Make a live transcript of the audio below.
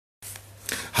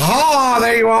Ah,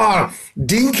 there you are.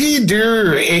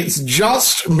 Dinky-Doo. It's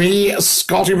just me,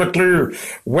 Scottie McClue.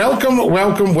 Welcome,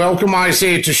 welcome, welcome, I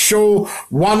say, to show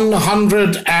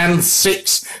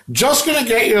 106. Just going to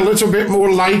get you a little bit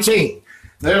more lighting.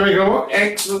 There we go.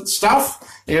 Excellent stuff.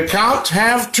 You can't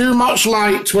have too much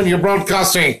light when you're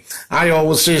broadcasting, I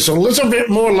always say. So a little bit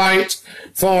more light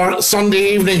for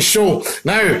Sunday evening show.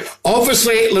 Now,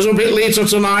 obviously, a little bit later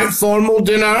tonight, formal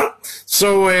dinner.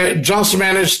 So just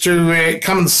managed to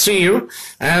come and see you.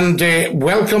 And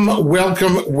welcome,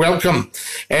 welcome, welcome.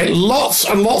 Lots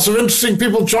and lots of interesting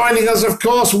people joining us, of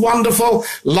course. Wonderful.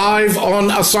 Live on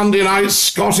a Sunday night,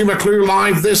 Scottie McClue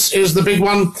Live. This is the big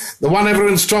one, the one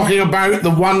everyone's talking about,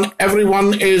 the one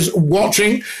everyone is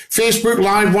watching. Facebook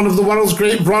Live, one of the world's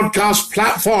great broadcast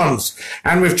platforms.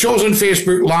 And we've chosen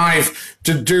Facebook Live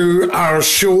to do our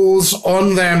shows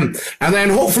on them. And then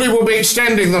hopefully we'll be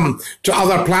extending them to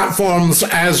other platforms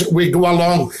as we go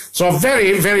along. So a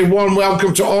very, very warm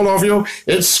welcome to all of you.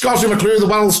 It's Scottie McClue, the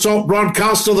world's top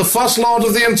broadcaster, the first lord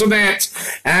of the internet.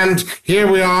 And here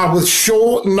we are with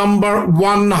show number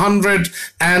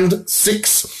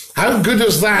 106. How good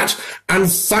is that?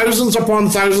 And thousands upon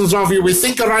thousands of you, we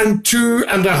think around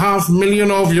 2.5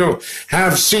 million of you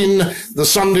have seen the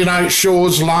Sunday night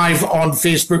shows live on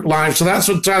Facebook Live. So that's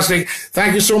fantastic.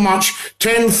 Thank you so much.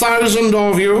 10,000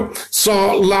 of you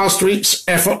saw last week's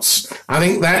efforts. I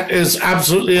think that is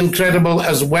absolutely incredible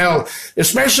as well,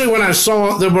 especially when I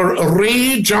saw there were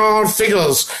radar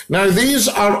figures. Now, these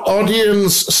are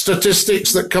audience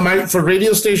statistics that come out for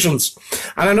radio stations.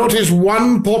 And I noticed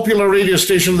one popular radio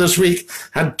station this week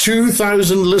had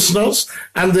 2,000 listeners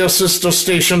and their sister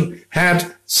station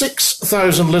had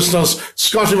 6,000 listeners.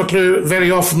 Scottie McClue very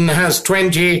often has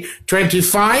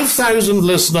 25,000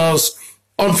 listeners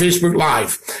on Facebook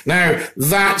Live. Now,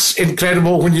 that's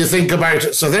incredible when you think about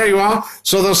it. So there you are.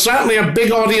 So there's certainly a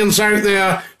big audience out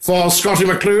there for Scottie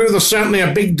McClue. There's certainly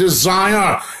a big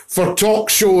desire for talk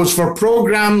shows, for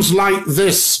programs like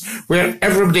this, where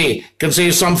everybody can say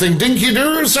something.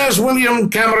 Dinky-Doo, says William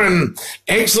Cameron.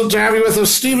 Excellent to have you with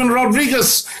us. Stephen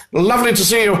Rodriguez, lovely to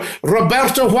see you.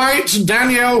 Roberta White,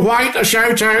 Danielle White, a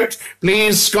shout out.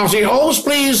 Please, Scottie, always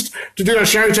pleased to do a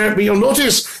shout out, but you'll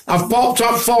notice I've popped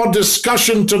up for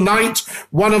discussion tonight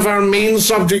one of our main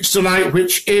subjects tonight,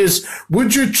 which is,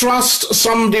 would you trust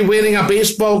somebody wearing a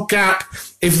baseball cap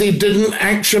if they didn't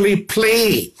actually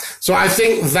play? So I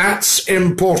think that's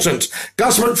important.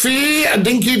 Gus McPhee,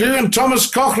 Dinky-Doo, and Thomas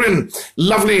Cochrane,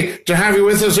 lovely to have you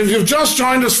with us. If you've just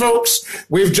joined us, folks,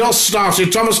 we've just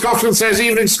started. Thomas Cochrane says,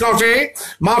 evening, Scottie.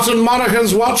 Martin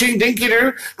Monaghan's watching.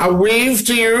 Dinky-Doo, a wave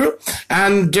to you.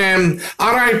 And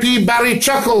R.I.P. Barry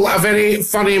Chuckle, a very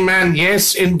funny man.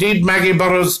 Yes, indeed, Maggie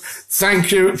Burrows.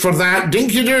 Thank you for that.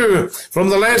 Dinky-Doo from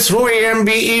the Les Hoy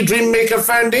MBE Dreammaker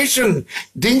Foundation.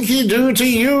 Dinky-Doo to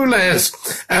you, Les.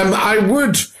 I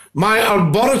would. My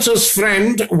arboretus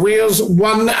friend wears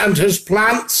one and his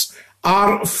plants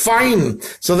are fine.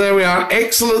 So there we are.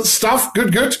 Excellent stuff.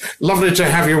 Good, good. Lovely to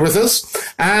have you with us.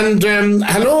 And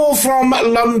hello from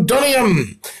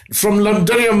Londinium. From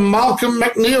Londinium, Malcolm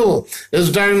McNeil is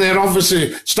down there,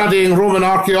 obviously studying Roman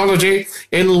archaeology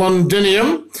in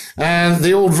Londinium, and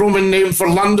the old Roman name for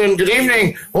London. Good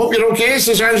evening. Hope you're okay,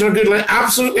 says Angela Goodley.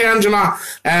 Absolutely, Angela.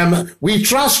 We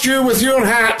trust you with your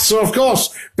hat. So, of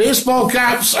course, baseball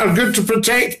caps are good to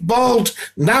protect bald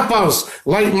nappers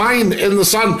like mine in the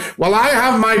sun. Well, I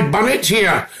have my bonnet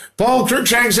here. Paul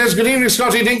Cruikshank says, good evening,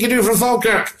 Scottie. Dinky-Doo from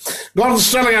Falkirk. Gordon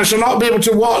Stirling, I shall not be able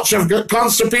to watch. I've got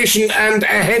constipation and a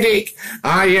headache.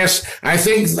 Ah, yes, I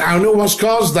think I know what's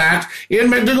caused that. Ian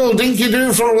McDougall,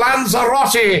 Dinky-Doo from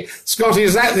Lanzarote. Scottie,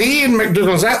 is that the Ian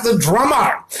McDougall? Is that the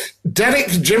drummer? Derek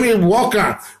Jimmy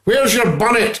Walker, where's your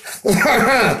bonnet?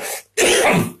 I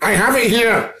have it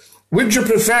here. Would you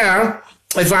prefer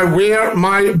if I wear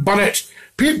my bonnet?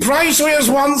 Pete Price wears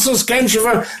one, says Ken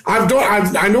Shiver.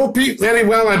 I know Pete very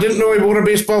well. I didn't know he wore a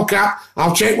baseball cap.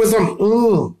 I'll check with him.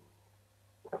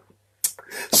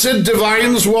 Sid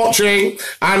Devine's watching,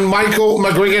 and Michael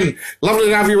McGuigan. Lovely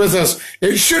to have you with us.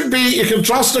 It should be you can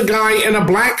trust a guy in a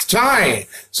black tie,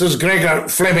 says Gregor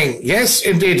Fleming. Yes,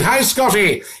 indeed. Hi,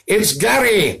 Scottie. It's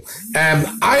Gary.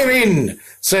 Irene,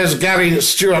 says Gary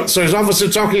Stewart. So he's obviously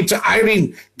talking to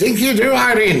Irene. Dinky-Doo,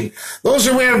 Irene. Those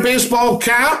who wear baseball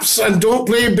caps and don't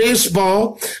play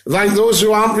baseball, like those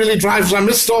who aren't really drivers, I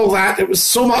missed all that. It was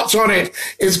so much on it.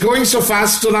 It's going so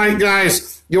fast tonight,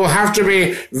 guys. You'll have to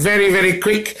be very, very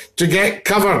quick to get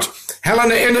covered.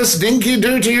 Helena Innes,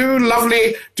 Dinky-Doo to you.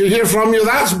 Lovely to hear from you.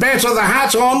 That's better. The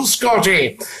hat on,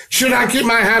 Scottie. Should I keep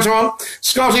my hat on?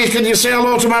 Scottie, can you say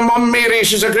hello to my mum, Mary?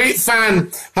 She's a great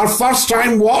fan. Her first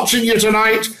time watching you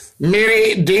tonight.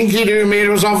 Mary, Dinky-Doo. Mary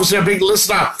was obviously a big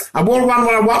listener. I wore one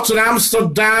when I worked in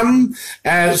Amsterdam.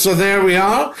 So there we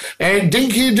are.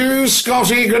 Dinky-Doo,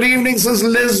 Scotty, good evening, says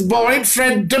Liz Boyd.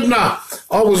 Fred Dibner,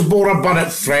 always bore a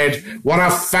bonnet, Fred. What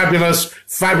a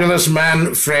fabulous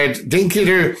man, Fred.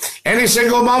 Dinky-Doo. Any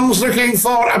single mums looking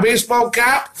for a baseball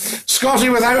cap? Scotty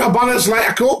without a bonnet's like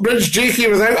a Coatbridge Jakey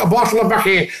without a bottle of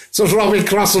Bucky, says Robbie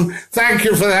Crossan. Thank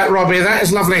you for that, Robbie. That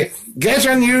is lovely. Get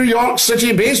a New York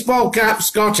City baseball cap,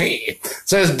 Scotty,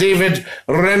 says David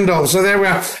Rendell. So there we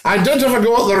are. I did have a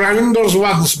go at the Rounders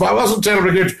once, but I wasn't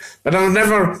terribly good. But I've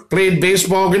never played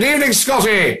baseball. Good evening,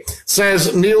 Scotty,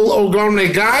 says Neil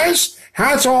O'Gormley. Guys,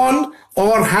 hat on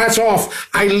or hat off?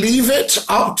 I leave it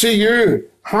up to you.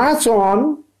 Hat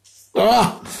on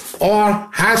or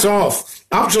hat off.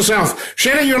 Up to yourself.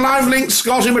 Sharing your live link,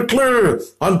 Scottie McClue,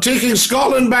 on Taking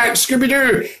Scotland Back.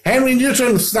 Scooby-Doo. Henry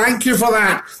Newton, thank you for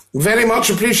that. Very much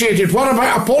appreciated. What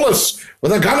about a Polis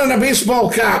with a gun and a baseball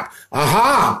cap?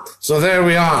 Aha! So there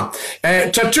we are.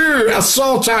 Tattoo a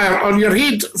saltire on your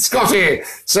head, Scotty,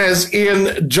 says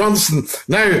Ian Johnson.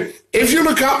 Now, if you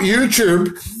look up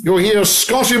YouTube, you'll hear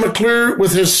Scottie McClue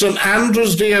with his St.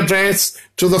 Andrew's Day address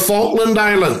to the Falkland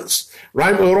Islands.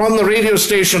 Right, we were on the radio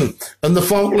station in the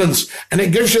Falklands, and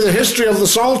it gives you the history of the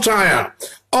saltire.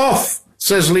 Off,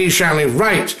 says Lee Shanley.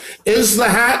 Right, is the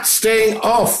hat staying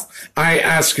off, I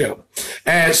ask you.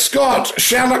 Scott,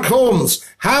 Sherlock Holmes,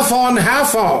 half on,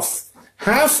 half off.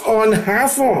 Half on,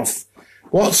 half off.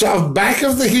 What sort of back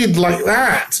of the head like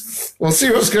that? We'll see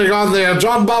what's going on there.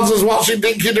 John Buds is watching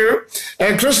Dinky-Doo.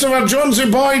 Christopher Jonesy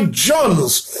Boy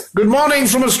Jones. Good morning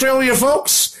from Australia,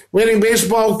 folks. Wearing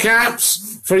baseball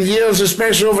caps for years,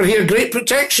 especially over here. Great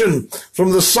protection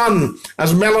from the sun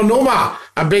as melanoma.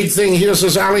 A big thing here,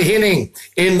 says Ali Henning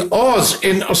in Oz,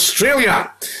 in Australia.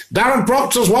 Darren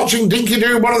Proctor's watching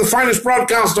Dinky-Doo, one of the finest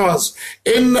broadcasters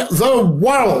in the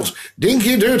world.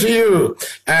 Dinky-Doo to you.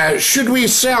 Should we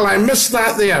sell? I missed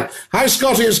that there. Hi,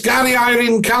 Scotty. It's Gary,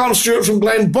 Irene, Callum Stewart from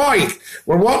Glen Boyd.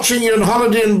 We're watching you on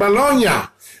holiday in Bologna.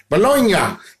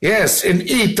 Bologna, yes, in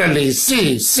Italy,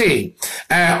 see.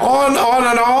 On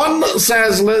and on,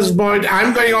 says Liz Boyd.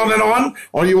 I'm going on and on,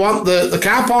 or you want the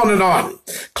cap on and on?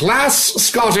 Class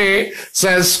Scotty,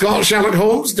 says Scott Sherlock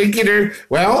Holmes. Dinky-Doo.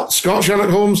 Well, Scott Sherlock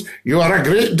Holmes, you are a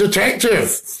great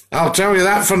detective. I'll tell you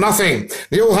that for nothing.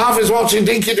 Neil Huff is watching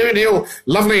Dinky-Doo. Neil,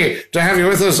 lovely to have you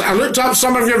with us. I looked up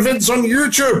some of your vids on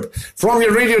YouTube from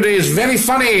your radio days. Very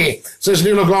funny, says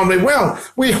Neil O'Gormley. Well,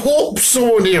 we hope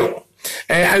so, Neil.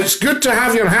 It's good to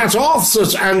have your hat off,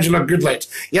 says Angela Goodlett.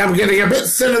 Yeah, I'm getting a bit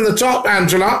thin in the top,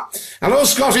 Angela. Hello,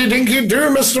 Scotty,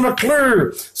 Dinky-Doo, Mr.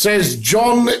 McClue, says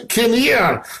John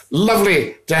Kinnear.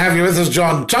 Lovely to have you with us,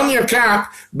 John. Turn your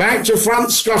cap back to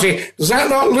front, Scotty. Does that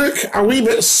not look a wee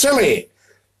bit silly?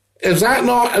 Is that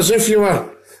not as if you were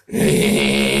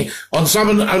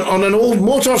on an old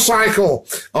motorcycle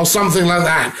or something like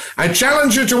that? I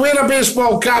challenge you to wear a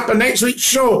baseball cap at next week's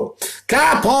show.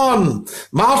 Cap on.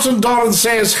 Martin Doran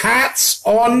says hats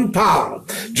on, pal.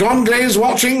 John Gray's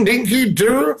watching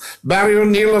Dinky-Doo. Barry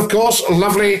O'Neill, of course,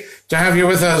 lovely to have you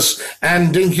with us,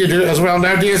 and Dinky-Doo as well.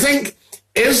 Now, do you think,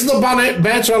 is the bonnet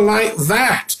better like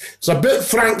that? It's a bit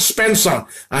Frank Spencer.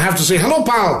 I have to say, hello,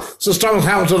 pal, says Thomas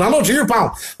Hamilton. Hello to you,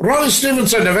 pal. Ronnie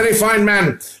Stevenson, a very fine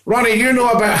man. Ronnie, you know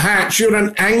about hats. You're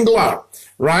an angler,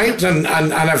 right? And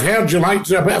I've heard you like to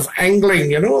do a bit of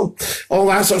angling, you know, all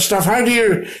that sort of stuff. How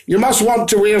do you must want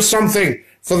to wear something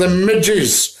for the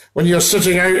midges when you're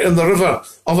sitting out in the river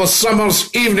of a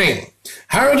summer's evening.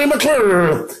 Howdy,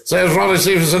 McClure, says Ronnie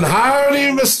Stevenson.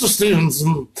 Howdy, Mr.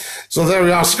 Stevenson. So there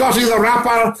we are. Scotty the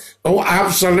rapper. Oh,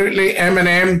 absolutely.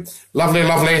 Eminem. Lovely,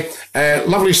 lovely.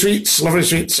 Lovely sweets.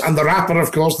 And the rapper,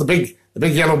 of course, the big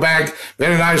yellow bag.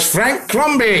 Very nice. Frank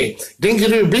Crombie.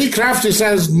 Dinky-Doo. Be Crafty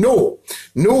says no.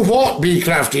 No what, Be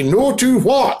Crafty? No to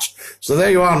what? So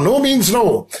there you are. No means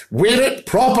no. Wear it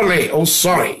properly. Oh,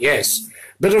 sorry. Yes.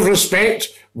 Bit of respect.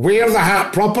 Wear the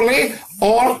hat properly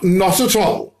or not at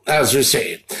all, as we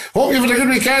say. Hope you've had a good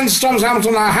weekend, Thomas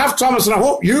Hamilton. I have, Thomas, and I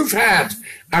hope you've had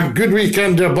a good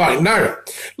weekend, dear boy. Now,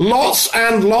 lots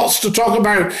and lots to talk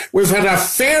about. We've had a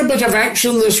fair bit of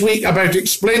action this week about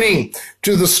explaining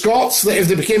to the Scots that if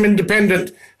they became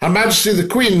independent, Her Majesty the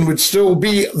Queen would still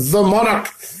be the monarch.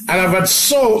 And I've had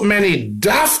so many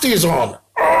dafties on.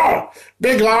 Oh,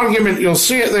 big argument. You'll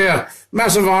see it there.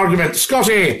 Massive argument.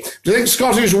 Scotty, do you think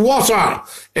Scottish water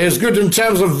is good in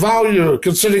terms of value,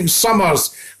 considering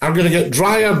summers are going to get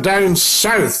drier down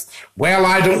south? Well,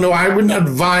 I don't know. I wouldn't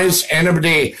advise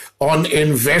anybody on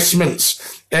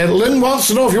investments. Lynn wants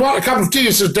to know if you want a cup of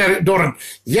tea, says Derek Doran.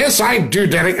 Yes, I do,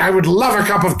 Derek. I would love a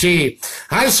cup of tea.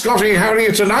 Hi, Scotty. How are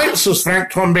you tonight, says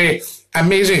Frank Crombie.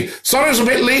 Amazing. Sorry it's a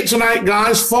bit late tonight,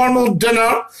 guys. Formal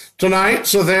dinner tonight.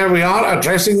 So there we are,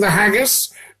 addressing the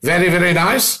haggis. Very, very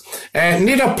nice.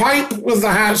 Need a pipe with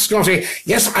the hat, Scotty?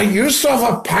 Yes, I used to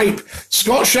have a pipe.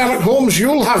 Scott Sherlock Holmes,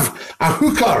 you'll have a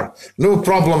hooker. No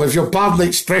problem, if you'll pardon the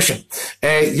expression.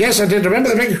 Yes, I did. Remember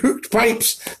the big hooked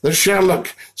pipes that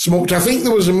Sherlock smoked? I think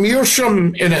there was a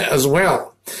meerschaum in it as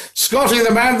well. Scotty,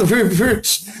 the man who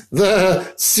puts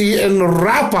the C in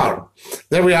wrapper.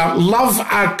 There we are. Love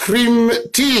a cream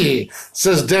tea,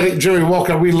 says Derek Jimmy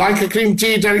Walker. We like a cream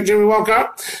tea, Derek Jimmy Walker.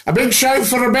 A big shout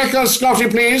for Rebecca, Scotty,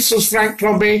 please, says Frank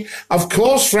Crombie. Of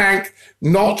course, Frank,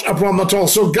 not a problem at all.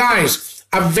 So, guys,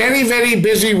 a very, very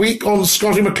busy week on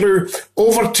Scottie McClue.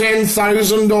 Over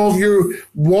 10,000 of you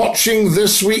watching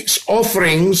this week's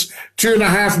offerings.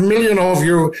 2.5 million of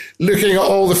you looking at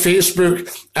all the Facebook.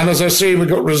 And as I say, we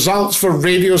got results for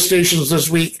radio stations this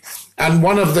week. And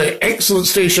one of the excellent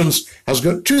stations has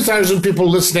got 2,000 people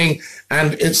listening,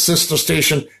 and its sister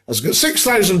station has got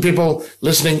 6,000 people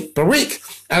listening per week.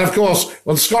 And of course,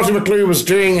 when Scottie McClue was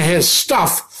doing his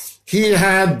stuff, he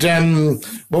had,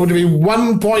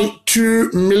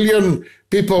 1.2 million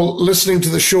people listening to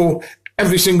the show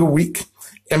every single week.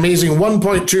 Amazing,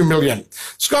 1.2 million.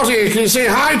 Scotty, can you say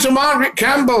hi to Margaret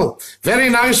Campbell?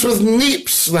 Very nice with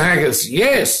neeps, the haggis.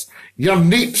 Yes. Your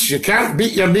neeps, you can't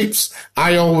beat your neeps,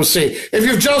 I always say. If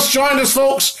you've just joined us,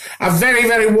 folks, a very,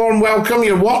 very warm welcome.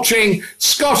 You're watching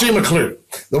Scottie McClue,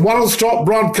 the world's top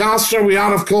broadcaster. We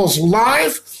are, of course,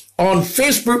 live on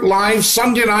Facebook Live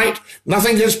Sunday night.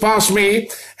 Nothing gets past me.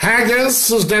 Haggis,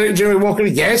 says Derek Jimmy Walker.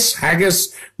 Yes,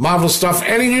 haggis, marvellous stuff.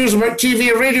 Any news about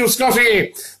TV or radio,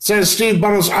 Scotty? Says Steve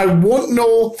Burrows. I won't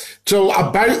know till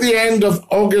about the end of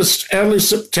August, early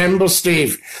September,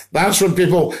 Steve. That's when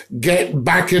people get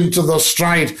back into the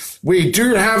stride. We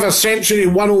do have a Century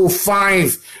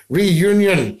 105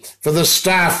 reunion for the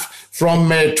staff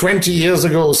from 20 years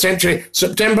ago,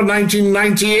 September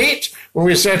 1998, when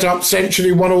we set up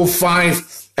Century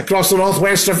 105 across the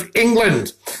northwest of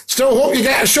England. Still hope you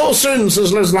get a show soon,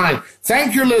 says Liz Line.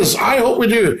 Thank you, Liz. I hope we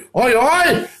do. Oi,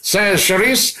 oi, says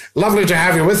Charisse. Lovely to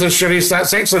have you with us, Charisse.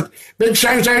 That's excellent. Big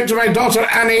shout out to my daughter,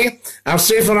 Annie. Our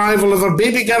safe arrival of her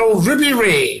baby girl, Ruby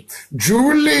Ray.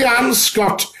 Julianne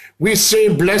Scott. We say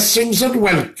blessings and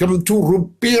welcome to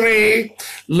Ruby Ray.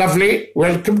 Lovely.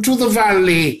 Welcome to the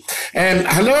valley.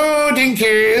 Hello,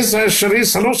 Dinky, says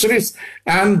Charisse. Hello, Charisse.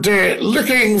 And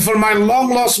looking for my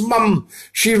long-lost mum.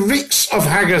 She reeks of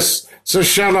haggis, says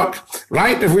Sherlock.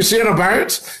 Right, if we see her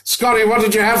about. Scotty, what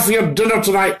did you have for your dinner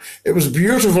tonight? It was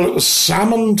beautiful. It was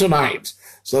salmon tonight.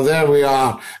 So there we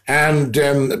are. And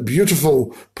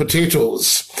beautiful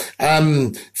potatoes.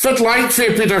 Fit like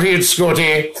for Peterhead,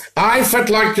 Scotty. I fit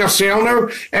like yourself now.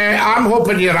 I'm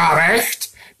hoping you're alright,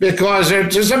 because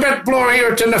it is a bit blowy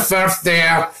out in the firth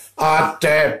there at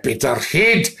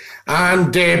Peterhead.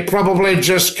 And probably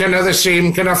just kind of the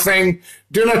same kind of thing.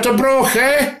 Doing it to broch,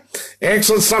 eh?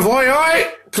 Excellent stuff. Oi,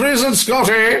 oi. Cruising,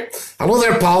 Scotty. Hello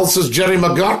there, pal, says Jerry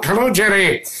McGurk. Hello,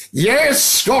 Jerry. Yes,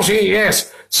 Scotty,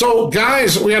 yes. So,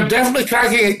 guys, we are definitely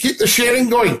cracking it. Keep the sharing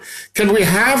going. Can we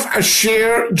have a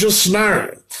share just now?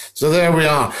 So there we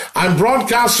are. I'm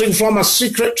broadcasting from a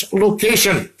secret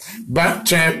location, but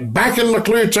back in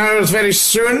McClue Towers very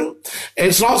soon.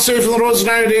 It's not safe on the roads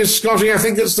nowadays, Scotty. I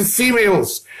think it's the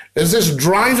females. Is this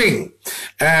driving?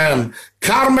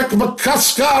 Carmick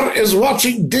McCusker is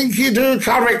watching Dinky-Doo,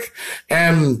 Carmick.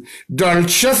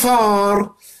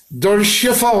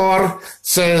 Dulcifer,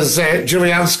 says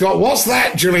Julianne Scott. What's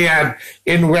that, Julianne,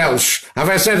 in Welsh? Have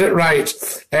I said it right?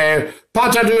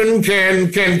 Patadoon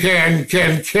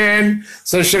ken,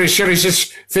 says Sherry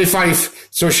says fife,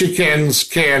 so she kens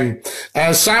ken.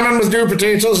 Salmon with new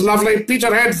potatoes, lovely.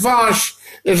 Peterhead Vash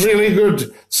is really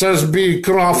good, says B.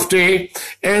 Crofty.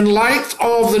 In light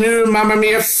of the new Mamma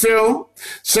Mia film,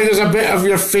 sing us a bit of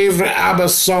your favourite ABBA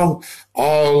song.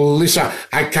 Oh, Lisa,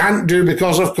 I can't do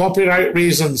because of copyright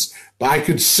reasons, but I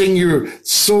could sing you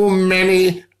so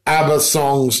many ABBA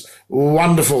songs.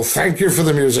 Wonderful. Thank you for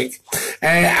the music.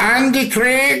 Andy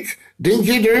Craig,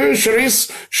 Dinky-Doo,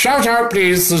 Charisse, shout out,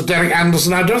 please, says Derek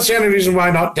Anderson. I don't see any reason why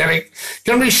not, Derek.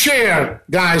 Can we share,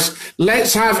 guys?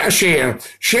 Let's have a share.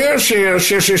 Share.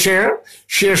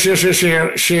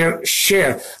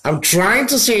 I'm trying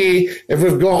to see if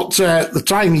we've got the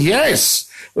time. Yes.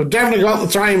 We've definitely got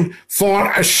the time for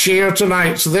a share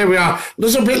tonight. So there we are. A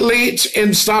little bit late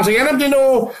in starting. Anybody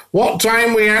know what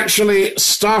time we actually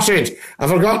started? I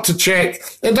forgot to check.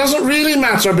 It doesn't really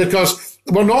matter because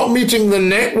we're not meeting the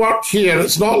network here.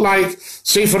 It's not like,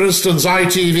 say, for instance,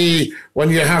 ITV, when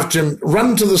you have to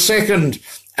run to the second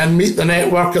and meet the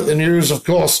network at the news. Of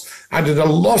course, I did a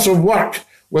lot of work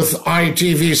with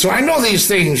ITV. So I know these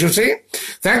things, you see.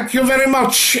 Thank you very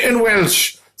much in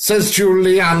Welsh, says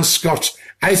Julianne Scott.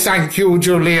 I thank you,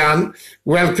 Julianne.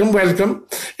 Welcome, welcome.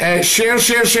 Share.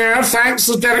 Thanks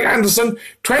to Derek Anderson.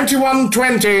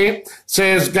 2120,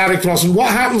 says Gary Clausen.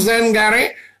 What happens then,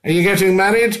 Gary? Are you getting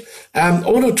married?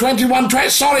 Oh, no, 2120.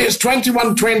 Sorry, it's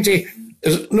 2120.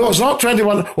 No, it's not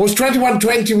 21. Oh, it's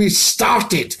 2120 we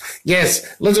started.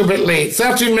 Yes, a little bit late.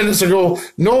 13 minutes ago.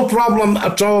 No problem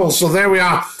at all. So there we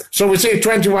are. So we say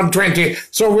 2120.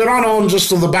 So we're on just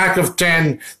to the back of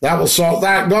 10. That will sort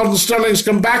that. Gordon Sterling's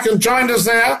come back and joined us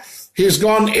there. He's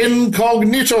gone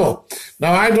incognito.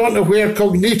 Now, I don't know where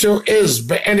cognito is,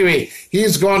 but anyway,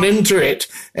 he's gone into it.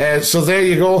 So there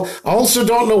you go. I also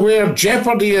don't know where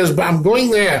Jeopardy is, but I'm going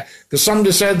there because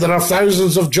somebody said there are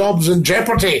thousands of jobs in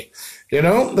Jeopardy. You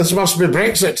know, this must be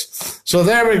Brexit. So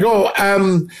there we go.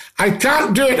 I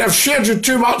can't do it. I've shared you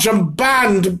too much. I'm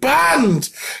banned.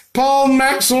 Paul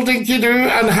Maxwell, Dinky-Doo,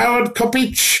 and Howard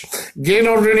Kopich.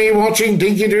 Gaynor Rooney watching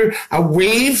Dinky-Doo. A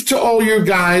wave to all you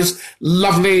guys.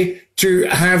 Lovely to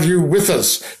have you with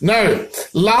us. Now,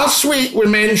 last week we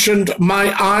mentioned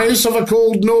my eyes have a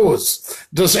cold nose.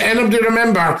 Does anybody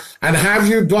remember? And have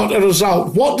you got a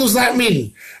result? What does that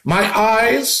mean? My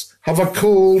eyes have a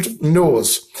cold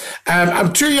nose.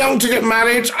 I'm too young to get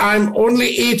married. I'm only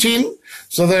 18.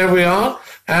 So there we are.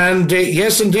 And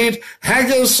yes, indeed,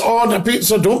 haggis on a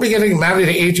pizza. Don't be getting married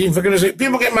at 18, for goodness sake.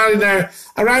 People get married now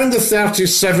around the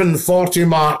 37, 40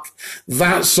 mark.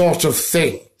 That sort of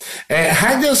thing.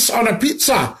 Haggis on a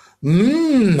pizza.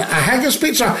 A haggis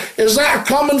pizza. Is that a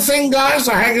common thing, guys?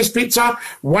 A haggis pizza?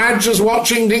 Wadge is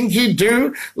watching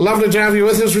Dinky-Doo. Lovely to have you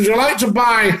with us. Would you like to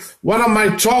buy one of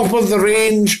my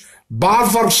top-of-the-range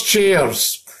Barber's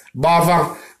chairs?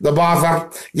 The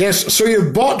barber. Yes, so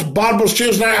you bought Barber's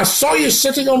chairs. Now, I saw you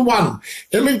sitting on one.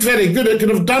 It looked very good. It could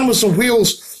have done with some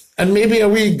wheels and maybe a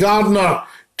wee gardener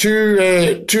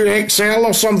 2XL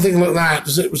or something like that.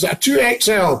 Was it a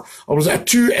 2XL or was it a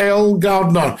 2L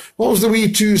gardener? What was the wee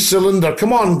 2-cylinder?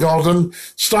 Come on, Gordon.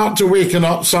 Start to waken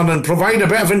up, son, and provide a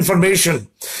bit of information.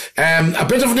 A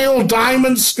bit of Neil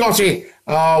Diamond, Scotty.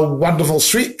 Oh, wonderful.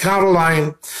 Sweet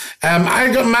Caroline.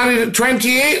 I got married at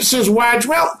 28, says Wadge.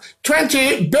 Well,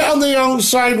 28, bit on the young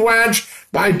side, Wadge.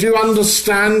 But I do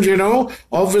understand, you know.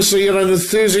 Obviously, you're an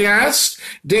enthusiast.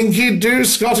 Dinky-Doo,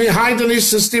 Scotty. Hi, Denise,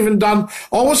 says Stephen Dunn.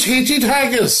 Always hated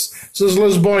haggis, says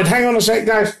Liz Boyd. Hang on a sec,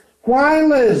 guys. Why,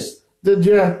 Liz, did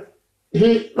you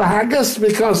hate the haggis?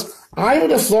 Because I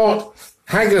would have thought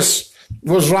haggis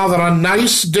was rather a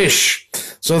nice dish.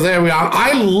 So there we are.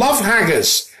 I love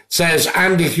haggis, says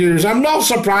Andy Hughes. I'm not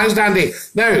surprised, Andy.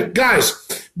 Now,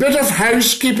 guys, bit of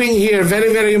housekeeping here.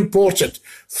 Very, very important.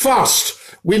 First,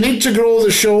 we need to grow the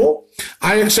show.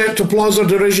 I accept applause or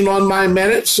derision on my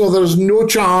merits, so there is no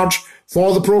charge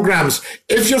for the programs.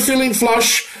 If you're feeling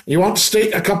flush, you want to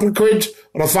stake a couple of quid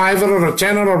or a fiver or a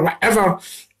tenner or whatever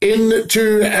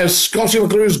into Scottie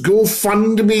McClue's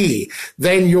GoFundMe,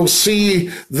 then you'll see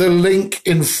the link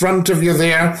in front of you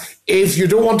there. If you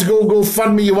don't want to go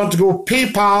GoFundMe, you want to go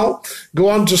PayPal, go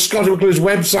on to Scottie McClue's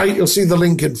website. You'll see the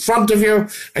link in front of you,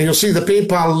 and you'll see the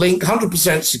PayPal link,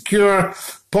 100% secure.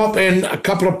 Pop in a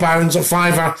couple of pounds, a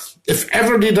fiver. If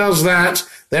everybody does that,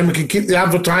 then we can keep the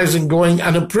advertising going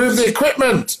and improve the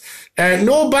equipment.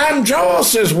 No banjo,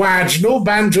 says Wadge. No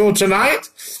banjo tonight.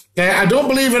 I don't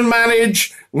believe in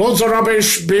marriage. Loads of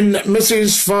rubbish. Been with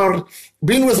Mrs.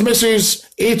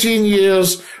 18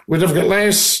 years. Would have got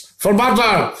less for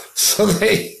murder. So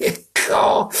there you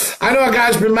go. I know a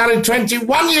guy's been married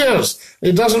 21 years.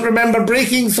 He doesn't remember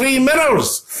breaking 3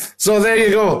 mirrors. So there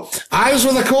you go. Eyes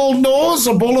with a cold nose,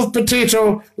 a bowl of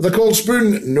potato with a cold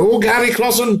spoon. No, Gary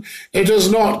Clausen, it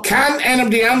is not. Can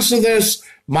anybody answer this?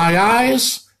 My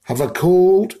eyes have a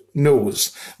cold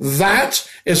nose. That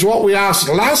is what we asked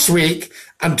last week,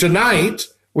 and tonight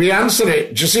we answer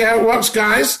it. Do you see how it works,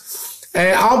 guys?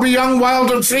 I'll be young, wild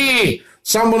and free.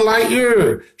 Someone like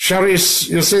you, Charisse,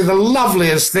 you'll say the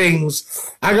loveliest things.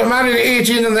 I got married at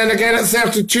 18 and then again at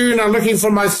 32 and I'm looking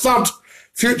for my third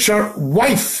future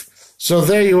wife. So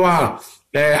there you are.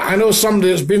 I know somebody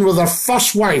that's been with their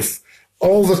first wife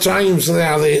all the time. So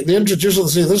they introduce her and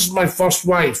say, this is my first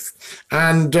wife.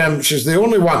 And she's the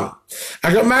only one.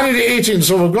 I got married at 18,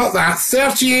 so we've got that.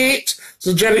 38,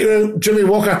 so Jimmy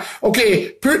Walker.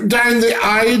 Okay, put down the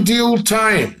ideal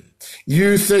time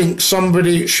you think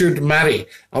somebody should marry.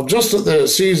 I'll just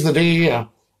seize the day here.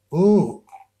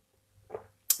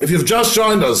 If you've just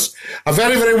joined us, a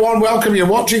very, very warm welcome. You're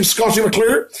watching Scottie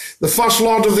McClue, the first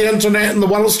lord of the internet and the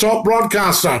world's top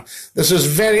broadcaster. This is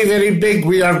very, very big.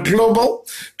 We are global.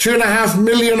 2.5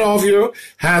 million of you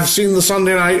have seen the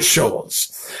Sunday night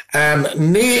shows.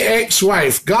 Nay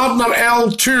ex-wife, Gardner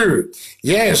L2.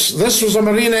 Yes, this was a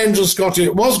marine engine, Scottie.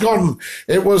 It was Gordon.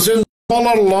 It was in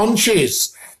smaller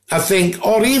launches, I think,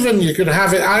 or even you could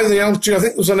have it either L2, I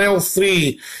think it was an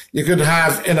L3, you could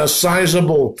have in a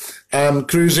sizable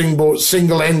cruising boat,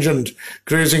 single-engined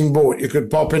cruising boat. You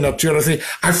could pop in a 2 or a 3.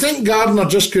 I think Gardner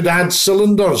just could add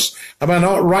cylinders. Am I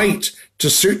not right? To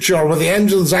suit you, where the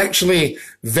engine's actually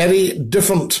very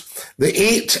different. The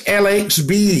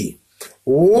 8LXB.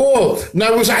 Oh,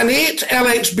 now was it an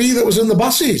 8LXB that was in the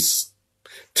buses?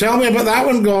 Tell me about that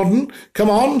one, Gordon. Come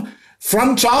on.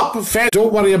 Front up,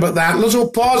 don't worry about that.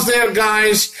 Little pause there,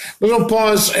 guys. Little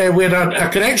pause. We had a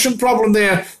connection problem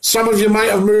there. Some of you might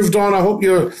have moved on. I hope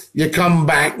you come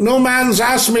back. No man's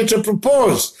asked me to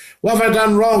propose. What have I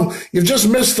done wrong? You've just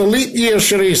missed the leap year,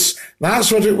 Charisse.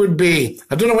 That's what it would be.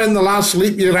 I don't know when the last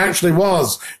leap year actually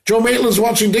was. Joe Maitland's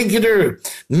watching Dinky-Doo.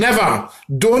 Never.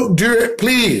 Don't do it,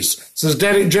 please, says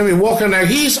Derek Jimmy Walker. Now,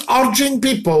 he's urging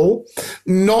people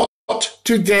not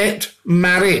to get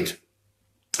married.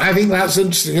 I think that's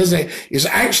interesting, isn't it? He's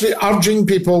actually urging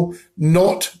people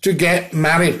not to get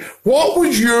married. What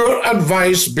would your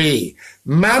advice be?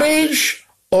 Marriage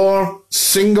or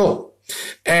single?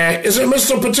 Is it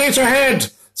Mr. Potato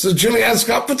Head? Says Julianne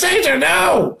Scott. Potato,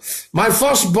 no! My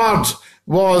first bird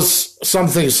was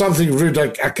something rude.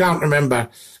 I can't remember.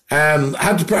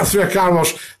 Had to put her through a car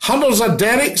wash. Hundreds of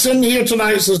Dereks in here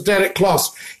tonight, says Derek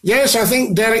Kloss. Yes, I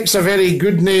think Derek's a very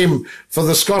good name for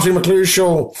the Scottie McClue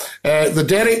show, the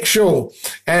Derek show.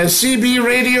 CB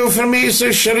radio for me,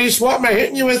 says Charisse. What am I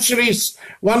hitting you with, Charisse?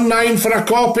 19 for a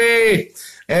copy.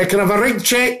 Can I have a rig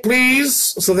check, please?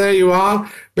 So there you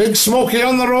are. Big Smoky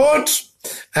on the road.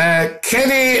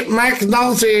 Kenny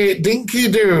McNulty,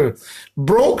 Dinky-Doo.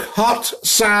 Broke, hurt,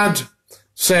 sad,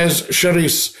 says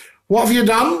Charisse. What have you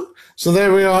done? So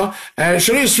there we are.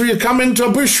 Charisse, will you come into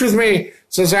a bush with me?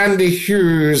 Says Andy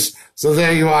Hughes. So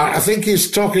there you are. I think he's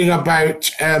talking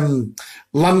about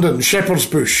London, Shepherd's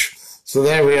Bush. So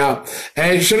there we are.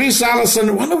 Charisse Allison,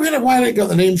 I wonder why they got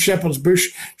the name Shepherd's Bush.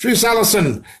 Charisse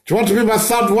Allison, do you want to be my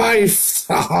third wife?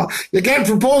 You get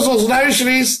proposals now,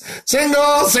 Charisse.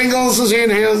 Single, says Ian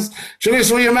Hills. Charisse,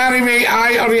 will you marry me?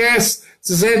 Aye or yes?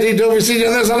 Says Eddie Dovey Senior.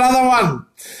 There's another one.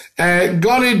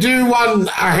 Gonna do one,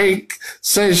 I think,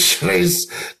 says Charisse.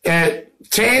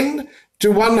 10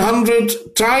 to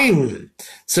 100 time,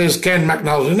 says Ken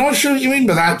McNulty. Not sure what you mean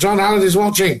by that. John Halliday's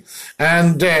watching.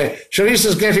 And Charisse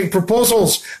is getting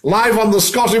proposals live on the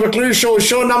Scottie McClue show,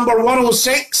 show number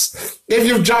 106. If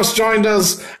you've just joined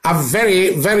us, a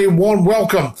very, very warm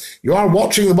welcome. You are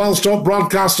watching the world's top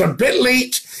broadcaster. A bit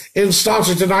late in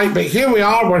starting tonight, but here we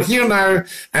are. We're here now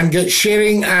and get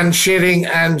sharing and sharing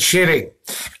and sharing.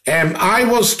 I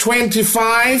was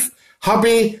 25,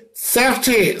 hubby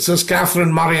 30, says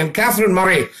Catherine Murray. And Catherine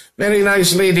Murray, very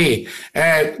nice lady.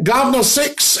 Gardner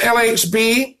 6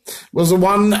 LXB was the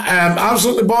one,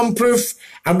 absolutely bomb-proof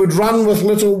and would run with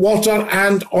little water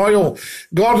and oil.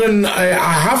 Gordon, I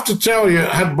have to tell you,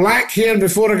 had black hair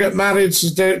before I got married,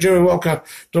 says Jerry Walker.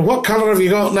 So what colour have you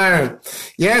got now?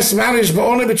 Yes, marriage, but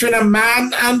only between a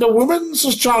man and a woman,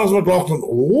 says Charles McLaughlin.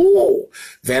 Oh,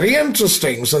 very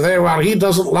interesting. So there we are. He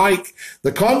doesn't like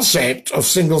the concept of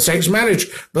single-sex marriage.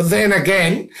 But then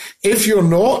again, if you're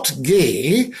not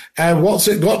gay, what's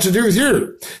it got to do with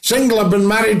you? Single, I've been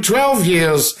married 12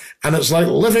 years, and it's like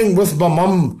living with my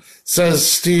mum, says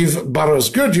Steve Burrows.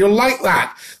 Good, you'll like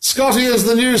that. Scottie is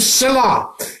the new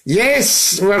Scylla.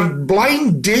 Yes, we're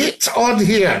blind date on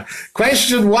here.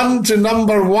 Question 1 to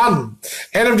number 1.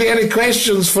 Anybody any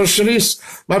questions for Charisse?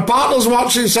 My partner's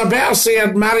watching, so I better say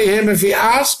I'd marry him if he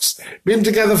asks. Been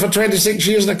together for 26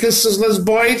 years and a kiss, says Liz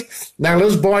Boyd. Now,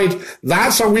 Liz Boyd,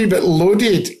 that's a wee bit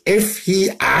loaded if he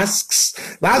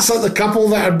asks. That's like the couple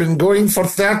that had been going for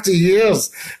 30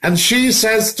 years. And she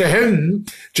says to him,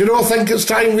 do you know, I think it's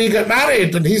time we get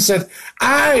married? And he said,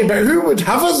 aye, but who would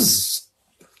have us?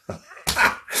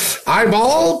 I'm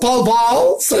all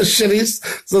Paul, says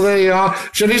Charisse. So there you are.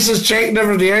 Charisse is checking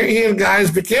everybody out here,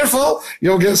 guys. Be careful.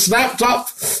 You'll get snapped up.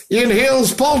 Ian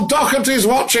Hales, Paul Doherty's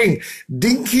watching.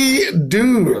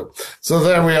 Dinky-Doo. So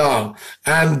there we are.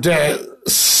 And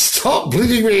stop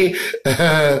bleeding me,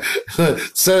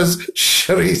 says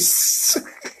Charisse.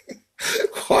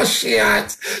 What's she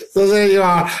at? So there you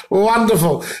are.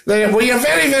 Wonderful. Well, you're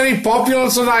very, very popular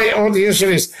tonight on the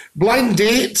series. Blind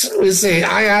date, we say.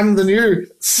 I am the new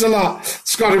Scylla,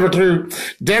 Scottie McClue.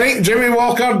 Derek, Jimmy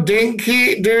Walker,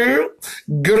 Dinky-Doo,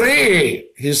 Grey,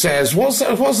 he says. What's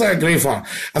that grey for?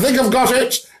 I think I've got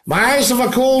it. My eyes have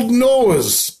a cold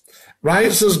nose.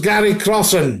 Right, says Gary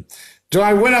Crossan. Do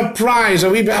I win a prize? A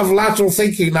wee bit of lateral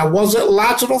thinking. Now, was it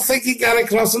lateral thinking, Gary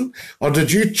Crossan? Or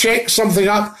did you check something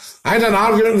up? I had an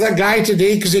argument with that guy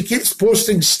today because he keeps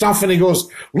posting stuff and he goes,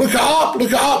 look it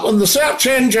up on the search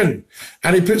engine.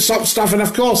 And he puts up stuff. And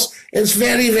of course, it's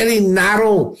very, very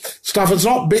narrow stuff. It's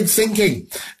not big thinking.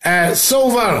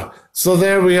 Silver. So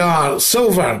there we are.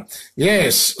 Silver.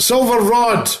 Yes. Silver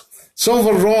Rod.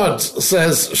 Silver Rod,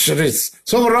 says Sharice.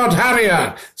 Silver Rod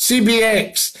Harrier.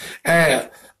 CBX.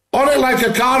 On it like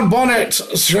a car bonnet,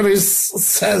 Sharice,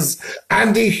 says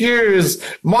Andy Hughes.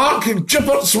 Mark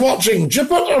Gippert's watching.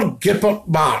 Gippert or Gippert,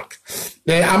 Mark?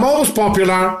 I'm always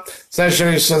popular, says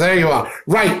Sharice, so there you are.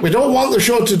 Right, we don't want the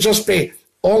show to just be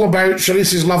all about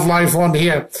Sharice's love life on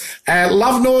here.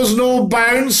 Love knows no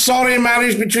bounds. Sorry,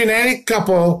 marriage between any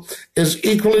couple is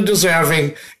equally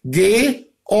deserving. Gay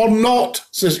or not,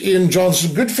 says Ian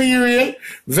Johnson. Good for you, Ian.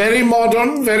 Very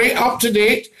modern, very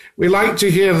up-to-date. We like to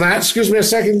hear that. Excuse me a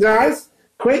second, guys.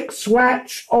 Quick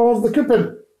swatch of the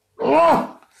coupon.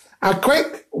 Oh, a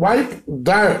quick wipe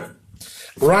down.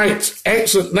 Right,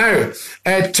 excellent. Now,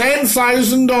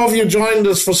 10,000 of you joined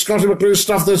us for Scottie McClue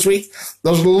stuff this week.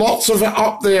 There's lots of it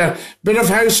up there. Bit of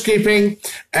housekeeping.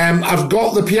 I've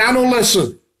got the piano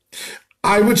lesson.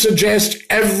 I would suggest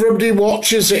everybody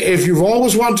watches it. If you've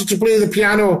always wanted to play the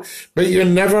piano, but you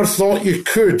never thought you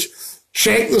could,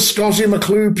 check the Scottie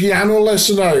McClue piano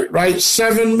lesson out, right?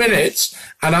 7 minutes,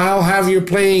 and I'll have you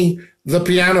playing the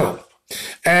piano.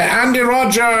 Andy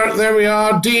Roger, there we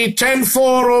are. D104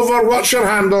 over. What's your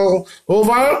handle?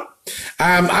 Over.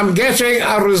 I'm getting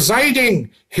a residing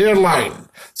hairline,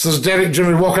 says Derek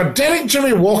Jimmy Walker. Derek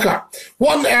Jimmy Walker,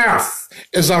 what on earth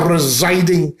is a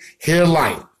residing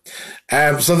hairline?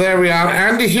 So there we are.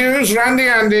 Andy Hughes,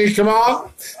 Andy, come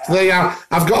on. So there you are.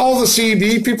 I've got all the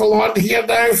CB people on here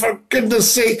now, for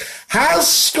goodness sake. Has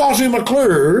Scottie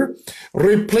McClue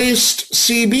replaced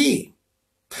CB?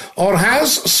 Or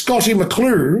has Scottie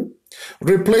McClue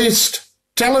replaced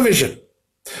television?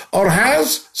 Or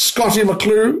has Scottie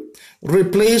McClue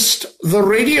replaced the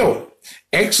radio?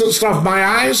 Excellent stuff. My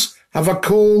eyes have a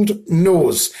cold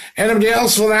nose. Anybody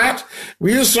else for that?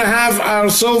 We used to have our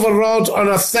silver rod on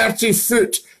a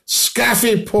 30-foot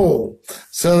scaffy pole.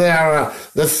 So there are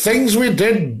the things we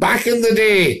did back in the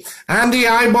day. Andy,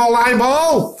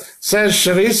 eyeball, says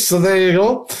Sharice. So there you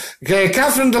go. Okay,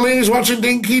 Catherine Delaney's watching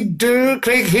Dinky-Doo.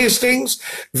 Craig Hastings.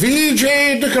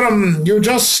 VJ Dookeram, you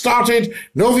just started.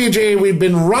 No, VJ, we've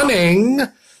been running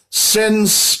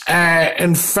since,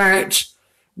 in fact,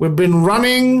 we've been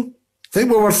running, I think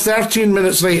we were 13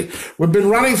 minutes late. We've been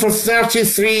running for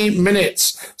 33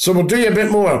 minutes, so we'll do you a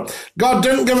bit more. God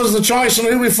didn't give us the choice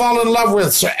on who we fall in love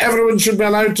with, so everyone should be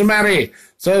allowed to marry,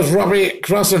 says Robbie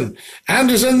Crossan. And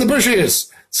is in the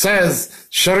bushes, says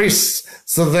Sharice.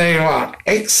 So there you are.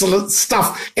 Excellent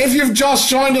stuff. If you've just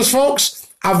joined us, folks,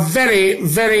 a very,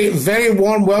 very, very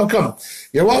warm welcome.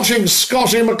 You're watching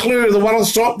Scottie McClue, the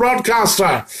world's top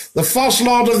broadcaster, the first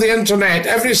lord of the internet.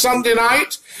 Every Sunday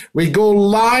night, we go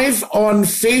live on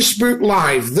Facebook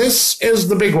Live. This is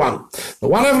the big one. The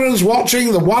one everyone's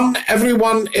watching, the one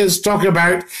everyone is talking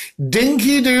about.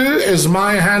 Dinky-Doo is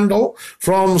my handle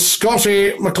from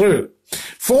Scottie McClue.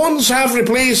 Phones have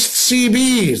replaced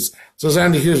CBs, says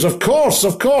Andy Hughes. Of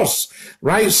course.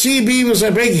 Right, CB was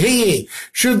a big hingy.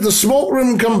 Should the smoke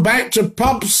room come back to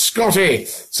pubs, Scotty?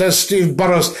 Says Steve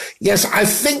Burrows. Yes, I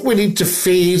think we need to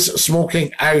phase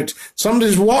smoking out.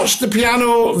 Somebody's watched the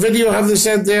piano video, have they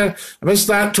said there? I missed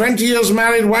that. 20 years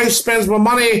married, wife spends my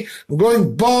money. I'm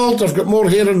going bald. I've got more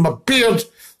hair in my beard.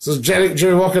 Says Derek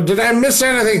J. Walker. Did I miss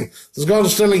anything? Says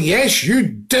Gordon Stilling. Yes, you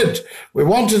did. We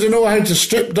wanted to know how to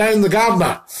strip down the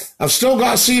gardener. I've still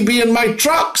got a CB in my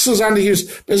truck, says Andy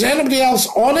Hughes. Is anybody else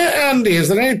on it, Andy? Is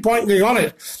there any point being on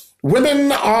it?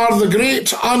 Women are the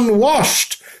great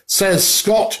unwashed, says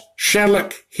Scott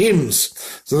Sherlock Hames.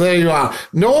 So there you are.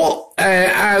 No,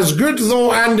 as good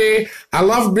though, Andy. I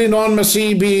love being on my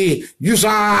CB. You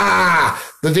saw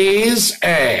the days.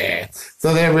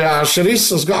 So there we are.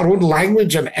 Sharice has got her own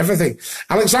language and everything.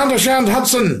 Alexander Shand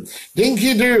Hudson,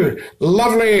 Dinky-Doo,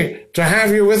 lovely to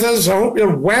have you with us. I hope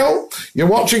you're well. You're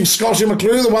watching Scottie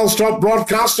McClue, the world's top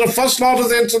broadcaster, first lord of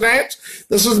the internet.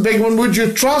 This is the big one. Would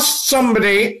you trust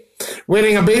somebody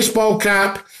wearing a baseball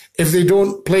cap if they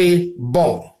don't play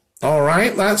ball? All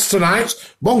right, that's tonight.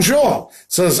 Bonjour,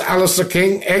 says Alistair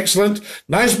King. Excellent.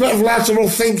 Nice bit of lateral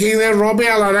thinking there, Robbie.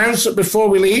 I'll announce it before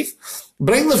we leave.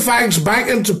 Bring the fags back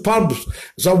into pubs.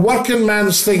 It's a working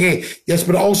man's thingy. Yes,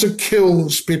 but it also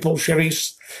kills people,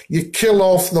 Charisse. You kill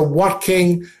off the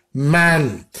working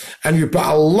man. And you put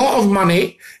a lot of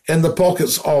money in the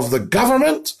pockets of the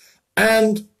government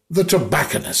and the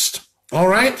tobacconist. All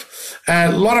right?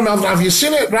 A lot of them. Have you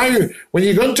seen it now? When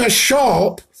you go into a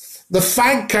shop, the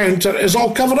fag counter is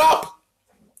all covered up.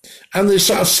 And they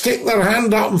sort of stick their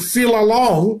hand up and feel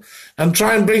along and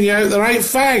try and bring you out the right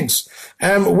fags.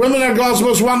 Women are God's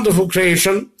most wonderful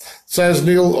creation, says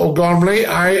Neil O'Gormley.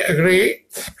 I agree.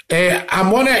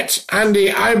 I'm on it,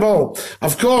 Andy Eyeball.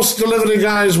 Of course, delivery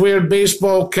guys wear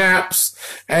baseball caps.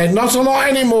 Not a lot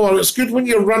anymore. It's good when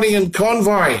you're running in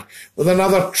convoy with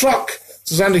another truck,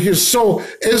 says Andy Hughes. So,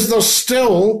 is there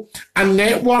still a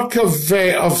network of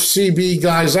CB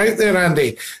guys out there,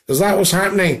 Andy? Is that what's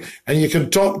happening? And you can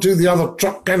talk to the other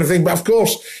truck kind of thing. But of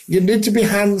course, you need to be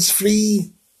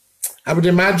hands-free. I would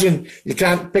imagine you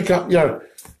can't pick up your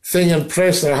thing and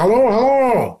press there.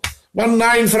 Hello.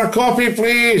 19 for a copy,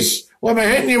 please. What am I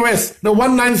hitting you with? No,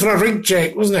 19 for a rig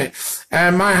check, wasn't it?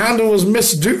 My handle was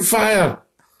Miss Dootfire.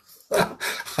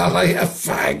 I like a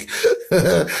fag.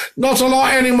 Not a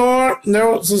lot anymore.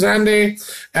 No, says Andy.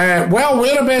 Well,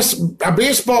 wear a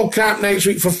baseball cap next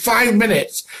week for 5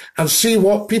 minutes and see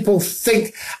what people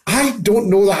think. I don't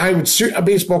know that I would suit a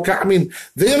baseball cap. I mean,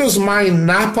 there is my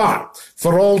napper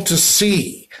for all to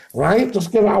see, right?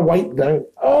 Just give it a wipe down.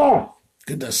 Oh,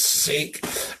 goodness sake.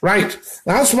 Right,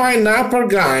 that's my napper,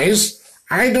 guys.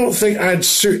 I don't think I'd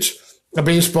suit a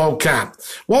baseball cap.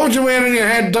 What would you wear in your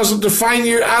head doesn't define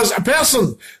you as a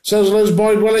person, says Liz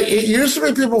Boyd. Well, it used to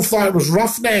be people thought it was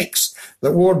roughnecks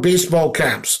that wore baseball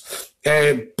caps.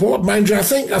 Mind you, I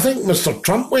think Mr.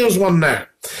 Trump wears one now.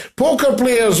 Poker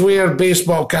players wear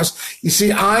baseball caps. You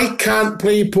see, I can't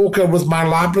play poker with my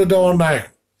Labrador now,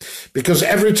 because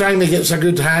every time he gets a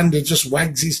good hand, he just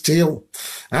wags his tail.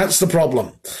 That's the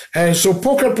problem. So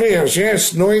poker players,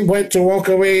 yes, knowing when to walk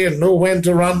away and know when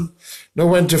to run, know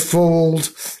when to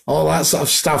fold, all that sort of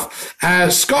stuff.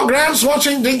 Scott Grant's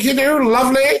watching Dinky-Doo.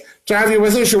 Lovely to have you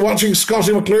with us. You're watching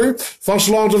Scottie McClue, First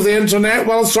Lord of the Internet,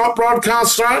 world's top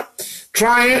broadcaster.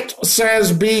 Try it,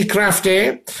 says B.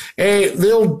 Crafty.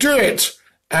 They'll do it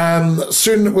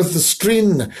soon with the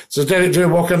screen, says Derek J.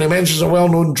 Walker, and he mentions a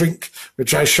well-known drink,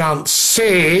 which I shan't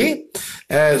say.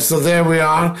 So there we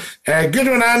are. Good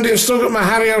one, Andy. I've still got my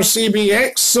Harrier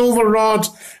CBX silver rod,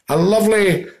 a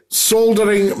lovely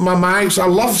soldering my mics. I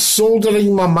love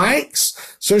soldering my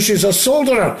mics. So she's a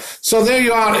solderer. So there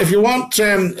you are. If you want,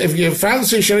 if you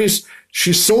fancy Charisse,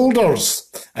 she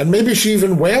solders. And maybe she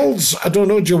even welds. I don't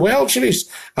know. Do you weld, Charisse?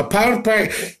 A power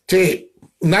pack.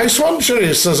 Nice one,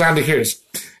 Charisse, says Andy Hughes.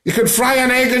 You could fry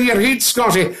an egg in your heat,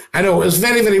 Scotty. I know, it's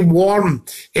very, very warm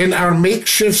in our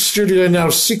makeshift studio in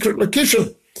our secret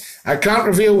location. I can't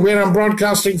reveal where I'm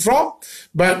broadcasting from,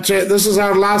 but this is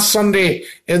our last Sunday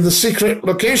in the secret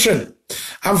location.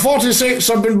 I'm 46,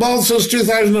 I've been bald since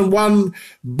 2001.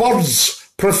 Birds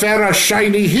prefer a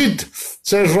shiny head,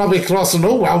 says Robbie Crossan.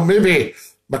 Oh, well, maybe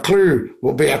McClue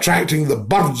will be attracting the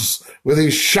birds with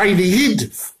his shiny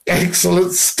head.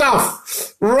 Excellent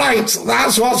stuff. Right,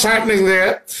 that's what's happening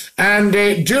there. And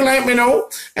do let me know.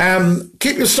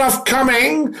 Keep your stuff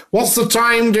coming. What's the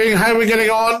time doing? How are we getting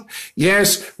on?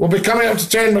 Yes, we'll be coming up to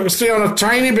 10, but we'll stay on a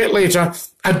tiny bit later.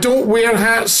 I don't wear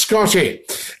hats, Scotty.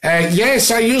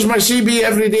 Yes, I use my CB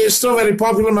every day. It's still very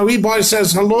popular. My wee boy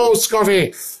says, hello,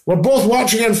 Scotty. We're both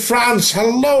watching in France.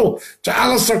 Hello to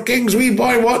Alistair King's wee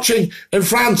boy watching in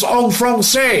France. En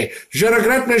français. Je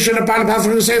regrette, mais je ne parle pas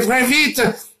français très vite.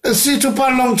 Si tu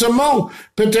parles lentement,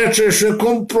 peut-être je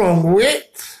comprends. Oui.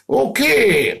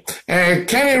 Okay.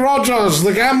 Kenny Rogers,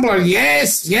 the gambler.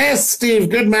 Yes, Steve.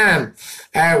 Good man.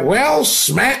 Well,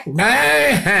 smack my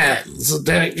hands,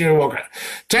 Derek J. Walker.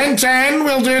 10-10,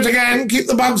 we'll do it again. Keep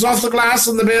the bugs off the glass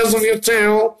and the bears of your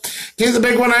tail. Keep the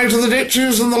big one out of the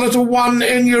ditches and the little one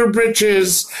in your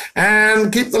breeches.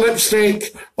 And keep the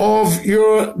lipstick of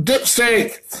your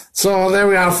dipstick. So there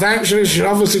we are. Thanks, she's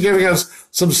obviously giving us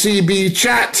some CB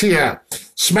chat here.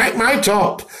 Smack my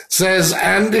top, says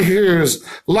Andy Hughes.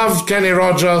 Loved Kenny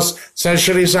Rogers, says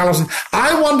Charisse Allison.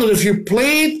 I wondered if you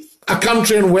played a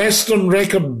country and western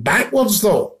record backwards,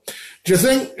 though. Do you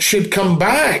think she'd come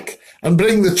back and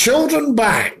bring the children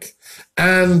back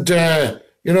and,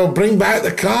 bring back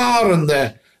the car and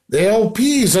the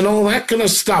LPs and all that kind of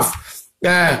stuff?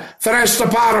 Foresta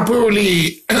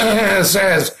Parapuli,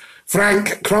 says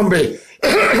Frank Crombie.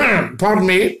 Pardon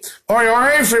me. Oi,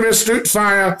 oi, from Miss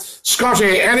Doubtfire.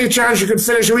 Scotty, any chance you could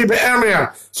finish a wee bit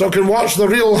earlier so I can watch The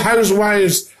Real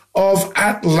Housewives of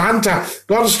Atlanta?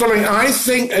 Gordon Sterling, I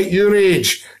think at your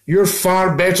age, you're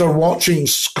far better watching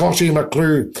Scottie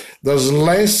McClue. There's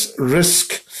less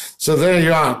risk. So there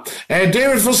you are.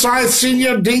 David Forsyth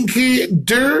Sr.,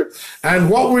 Dinky-Doo. And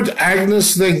what would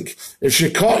Agnes think if she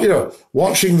caught you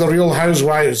watching The Real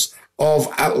Housewives of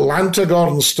Atlanta,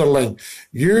 Gordon Sterling?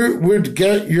 You would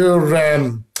get your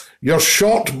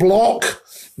shot block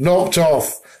knocked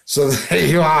off. So there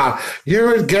you are. You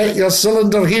would get your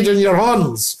cylinder heat in your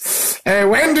hands.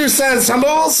 Wendy says,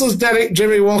 hello, says Derek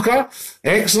Jimmy Walker.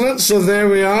 Excellent. So there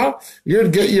we are.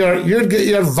 You'd get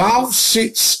your valve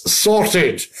seats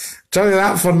sorted. Tell you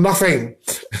that for nothing.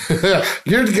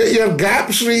 You'd get your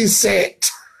gaps reset.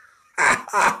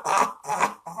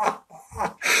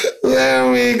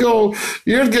 There we go.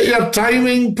 You'd get your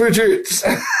timing put out.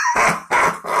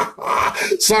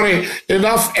 Sorry,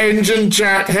 enough engine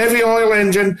chat. Heavy oil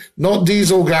engine, not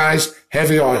diesel, guys.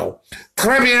 Heavy oil.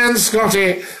 Très bien,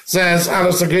 Scotty, says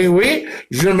Alistair King. Oui,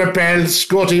 je m'appelle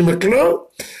Scottie McClue.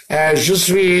 Je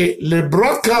suis le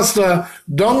broadcaster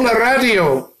dans la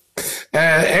radio.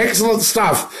 Excellent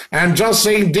stuff. And just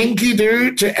saying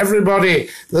Dinky-Doo to everybody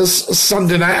this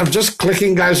Sunday night. I'm just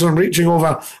clicking, guys, I'm reaching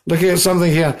over, looking at something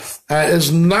here.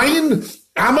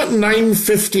 I'm at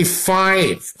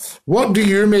 9:55. What do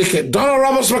you make it? Donna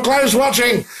Roberts McLeod's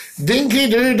watching.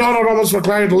 Dinky-Doo, Donna Roberts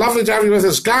McLeod. Lovely to have you with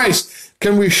us. Guys,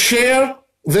 can we share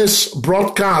this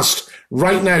broadcast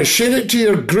right now? Share it to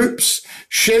your groups.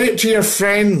 Share it to your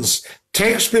friends.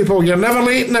 Text people. You're never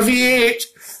late in a V8.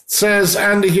 Says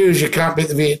Andy Hughes, you can't beat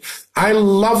the V8. I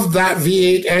love that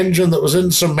V8 engine that was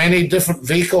in so many different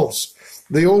vehicles.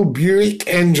 The old Buick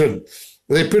engine.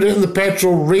 They put it in the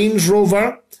petrol Range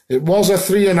Rover. It was a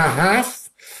 3.5,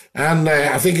 and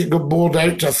I think it got bored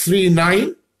out to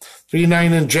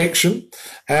 3.9 injection.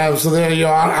 So there you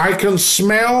are. I can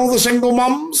smell the single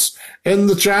mums in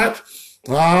the chat.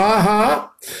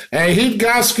 Heat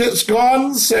gaskets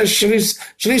gone, says Shanice.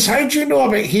 Shanice, how do you know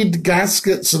about heat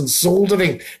gaskets and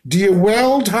soldering? Do you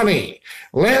weld, honey?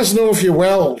 Let us know if you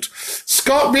weld.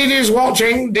 Scott Beatty's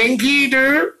watching.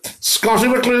 Dinky-Doo. Scottie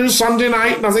McClue, Sunday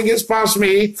night. Nothing gets past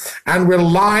me. And we're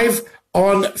live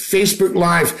on Facebook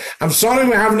Live. I'm sorry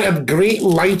we haven't had great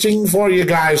lighting for you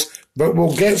guys, but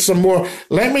we'll get some more.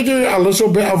 Let me do a little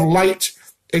bit of light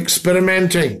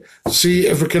experimenting. See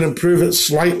if we can improve it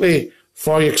slightly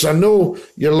for you, because I know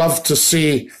you love to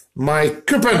see my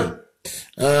coupon.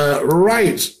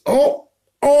 Right.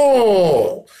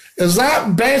 Oh, is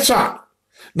that better?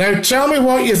 Now tell me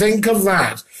what you think of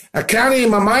that. I can't hear,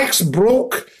 my mic's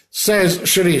broke, says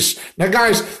Sharice. Now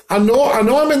guys, I know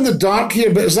I'm in the dark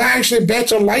here, but is that actually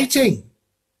better lighting?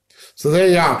 So there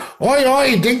you are. Oi,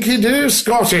 oi, Dinky-Doo,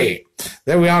 Scotty.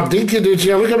 There we are, Dinky-Doo.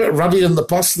 You look a bit ruddy in the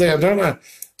pus there, don't I?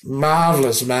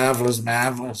 Marvellous, marvellous,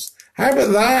 marvellous. How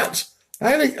about that?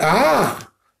 I think,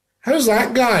 how's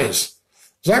that, guys?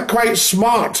 Is that quite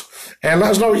smart? Let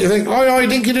us know what you think. Oi, oi,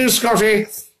 Dinky-Doo, Scotty.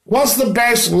 What's the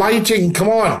best lighting? Come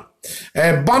on.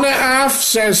 Bun it off,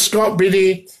 says Scott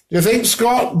Beatty. Do you think,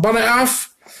 Scott? Bun it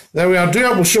off? There we are.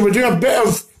 Shall we do a bit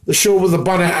of the show with the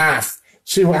bun it off?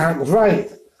 See what happens.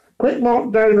 Right. Quick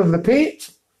knockdown of the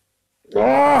peat.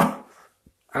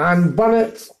 And bun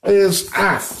it is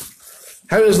off.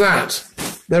 How is that?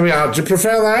 There we are. Do you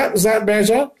prefer that? Is that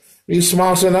better? Are you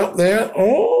smarting up there?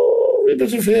 Oh, a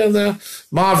bit of hair there.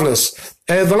 Marvellous.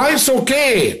 The light's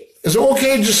okay. Is it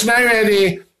okay just now,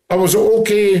 Eddie? Or was it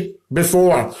okay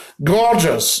before?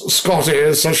 Gorgeous, Scotty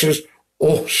is. So she's,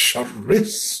 oh,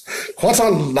 Sharice. What a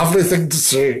lovely thing to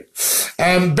say.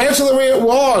 Better the way it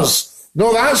was.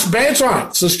 No, that's better,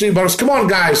 says Steve Burris. Come on,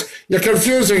 guys. You're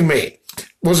confusing me.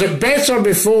 Was it better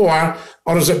before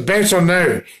or is it better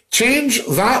now? Change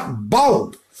that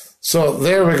bulb. So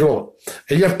there we go.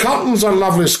 Your curtains are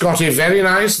lovely, Scotty. Very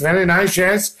nice,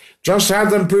 yes. Just had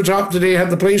them put up today, had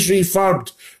the place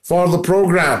refurbed for the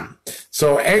programme.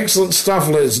 So excellent stuff,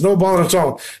 Liz. No bother at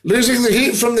all. Losing the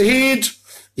heat from the heat?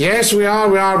 Yes, we are.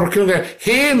 We're going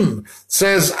him,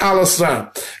 says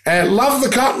Alistair. Love the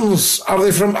curtains. Are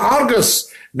they from Argus?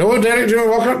 No, Derek Jimmy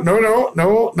Walker.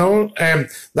 No.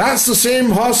 That's the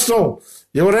same hostel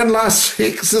you were in last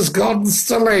week, says Gordon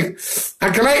Sterling.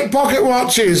 I collect pocket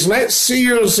watches. Let's see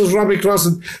yours, says Robbie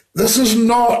Crossan. This is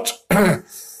not, pardon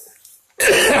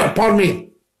me.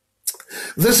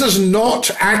 This is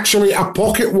not actually a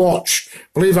pocket watch,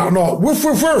 believe it or not. Woof,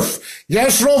 woof, woof.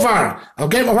 Yes, Rover. I'll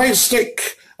get my white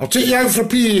stick. I'll take you out for a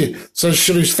pee, says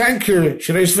Sharice. Thank you,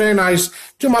 Sharice. Very nice.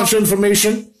 Too much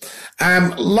information.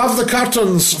 Love the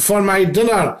curtains for my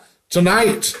dinner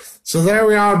tonight, So there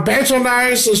we are. Better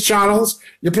now, says Charles.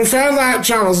 You prefer that,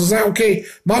 Charles? Is that okay?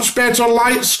 Much better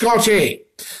light, Scotty.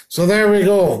 So there we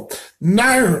go.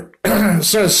 Now,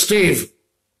 says Steve,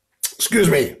 excuse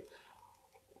me,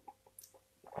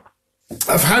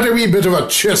 I've had a wee bit of a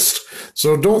chist,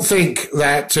 so don't think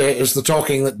that it's the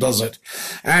talking that does it.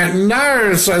 And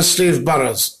now, says Steve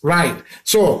Burrows, right,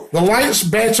 so the light's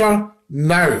better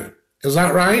now. Is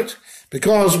that right?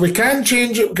 Because we can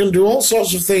change it, we can do all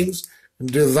sorts of things,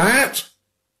 and do that.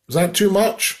 Is that too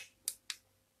much?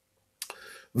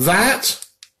 That.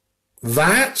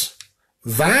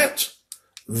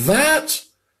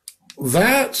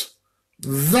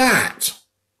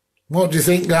 What do you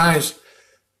think, guys?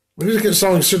 We need to get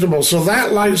something suitable. So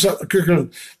that lights up the cooker,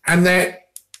 and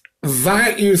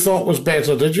that you thought was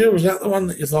better, did you? Was that the one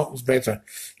that you thought was better?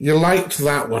 You liked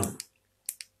that one.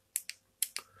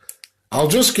 I'll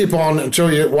just keep on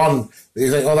until you get one that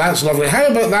you think, oh, that's lovely. How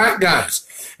about that, guys?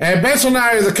 Better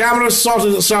now, the camera's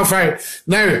sorted itself out.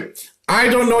 Now, I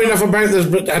don't know enough about this,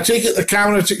 but I take it the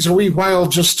camera takes a wee while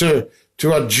just to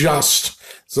adjust.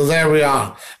 So there we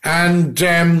are. And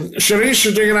Sharice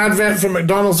is doing an advert for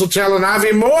McDonald's Hotel in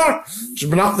Aviemore. She's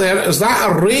been up there. Is that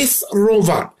a Wraith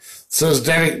Rover? Says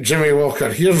Derek Jimmy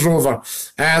Walker. Here's Rover.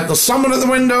 There's someone at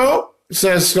the window.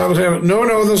 Says Scott.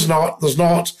 No, there's not. There's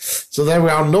not. So there we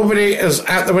are. Nobody is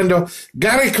at the window.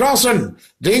 Gary Crossan.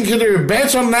 Dinky-Doo.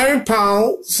 Better now,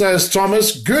 pal, says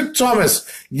Thomas. Good, Thomas.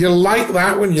 You like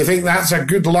that one. You think that's a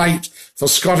good light for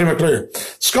Scottie McClue.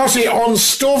 Scotty, on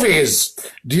stovies,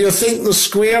 do you think the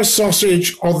square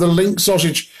sausage or the link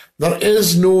sausage? There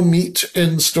is no meat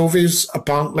in stovies,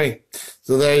 apparently.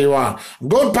 So there you are. I'm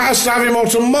going past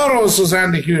Aviemore tomorrow, says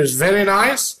Andy Hughes. Very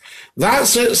nice.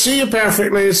 That's it. See you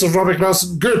perfectly, says Robbie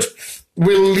Clausen. Good.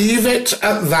 We'll leave it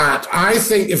at that. I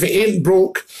think if it ain't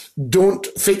broke, don't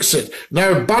fix it.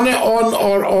 Now, bun it on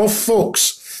or off,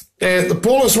 folks. The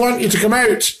police want you to come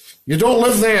out. You don't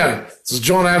live there, says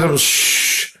John Adams.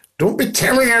 Shh. Don't be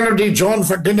telling anybody, John,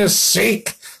 for goodness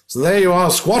sake. So there you are.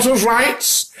 Squatters'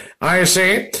 rights, I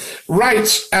say. Right.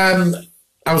 I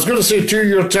was going to say to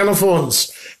your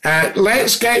telephones.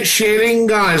 Let's get sharing,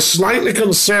 guys. Slightly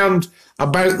concerned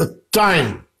about the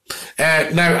time.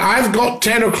 Now, I've got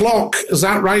 10 o'clock. Is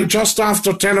that right? Just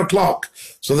after 10 o'clock.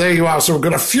 So there you are. So we've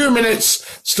got a few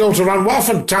minutes still to run. What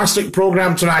a fantastic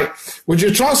program tonight. Would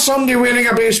you trust somebody wearing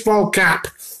a baseball cap?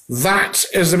 That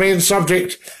is the main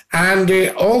subject. And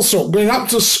also going up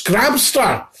to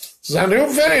Scrabster. Says Andy,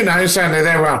 oh, very nice, Andy.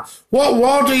 There we are. What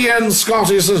ward are you in,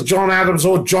 Scotty? Says John Adams.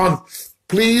 Oh, John,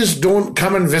 please don't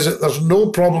come and visit. There's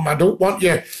no problem. I don't want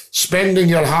you spending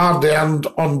your hard-earned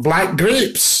on black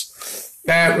grapes.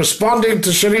 Responding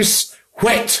to Sharice,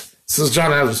 wet, says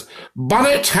John Adams.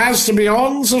 Bunnet has to be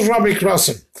on, says Robbie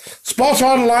Crossan. Spot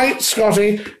on light,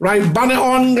 Scotty. Right, bun it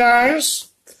on, guys.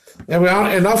 There we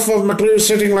are. Enough of McClue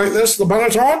sitting like this. The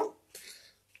bonnet on.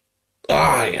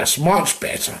 Ah, yes, much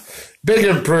better. Big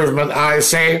improvement, I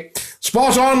say.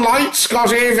 Spot on light,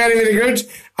 Scotty. Very, very good.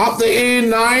 Up the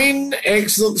A9.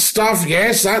 Excellent stuff.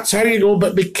 Yes, that's how you go.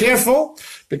 But be careful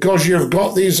because you've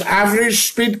got these average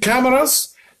speed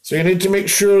cameras. So you need to make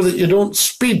sure that you don't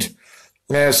speed.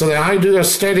 So that I do a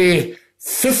steady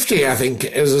 50, I think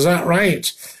it is. Is that right?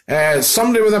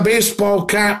 Somebody with a baseball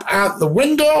cap at the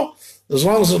window. As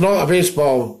long as it's not a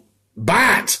baseball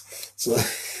bat. So,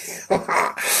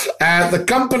 the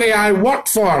company I work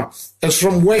for is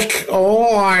from Wick.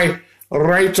 Oh, I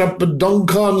right up at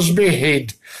Dunconsby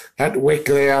Head at Wick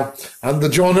there. And the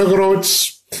John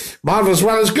O'Groats. Marvellous.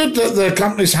 Well, it's good that the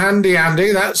company's handy,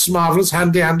 Andy. That's marvellous.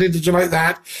 Handy, Andy. Did you like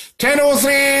that?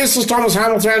 10:03, says Thomas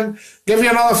Hamilton. Give you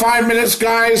another 5 minutes,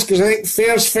 guys, because I think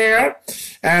fair's fair.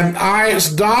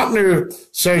 It's dark now,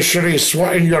 says Sharice.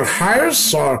 What, in your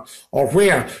house or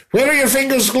where? Where are your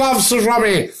fingers gloves, says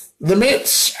Robbie? The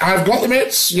mitts. I've got the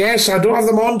mitts. Yes, I don't have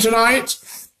them on tonight.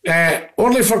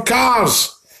 Only for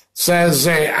cars, says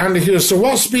Andy Hughes. So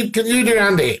what speed can you do,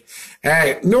 Andy?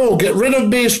 No, get rid of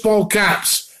baseball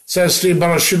caps, says Steve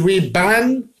Burrows. Should we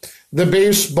ban the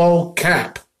baseball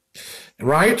cap?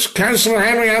 Right. Councillor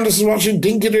Henry Anderson watching.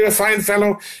 Dinky-Doo, a fine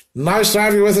fellow. Nice to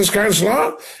have you with us,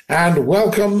 Councillor. And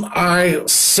welcome, I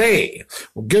say.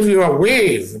 We'll give you a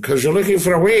wave, because you're looking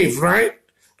for a wave, right?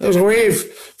 There's a wave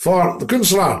for the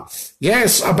Councillor.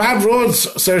 Yes, a bad roads,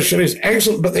 says Sharice.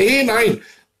 Excellent. But the A9,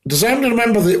 does anybody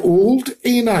remember the old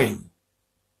A9?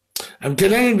 And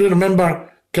can anybody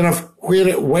remember kind of where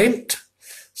it went?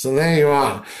 So there you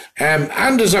are. And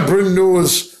as a brown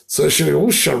nose, so she, oh,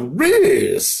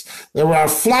 Sharice. They were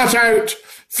flat out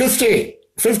 50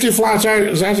 flat out.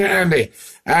 Is that it, Andy?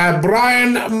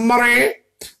 Brian Murray.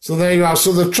 So there you are.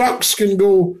 So the trucks can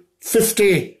go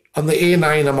 50 on the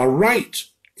A9. Am I right?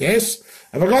 Yes?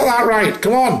 Have I got that right?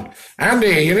 Come on.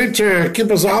 Andy, you need to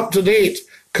keep us up to date.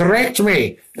 Correct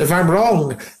me if I'm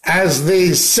wrong, as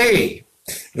they say.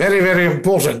 Very, very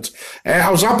important. I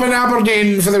was up in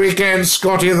Aberdeen for the weekend,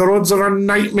 Scotty. The roads are a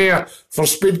nightmare for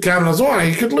speed cameras. Oh,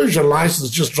 you could lose your licence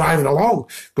just driving along.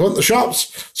 Go to the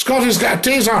shops. Scotty's got a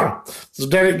taser. This is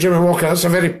Derek Jimmy Walker. That's a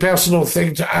very personal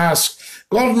thing to ask.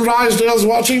 Gordon Rysdale's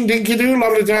watching. Dinky-Doo,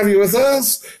 lovely to have you with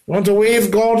us. Want to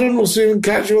wave, Gordon? We'll see if we can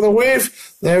catch you with a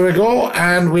wave. There we go.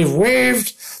 And we've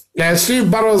waved. Steve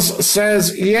Burrows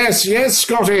says, yes,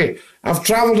 Scotty. I've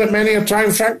travelled it many a time.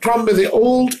 Frank Crombie, the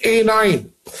old A9.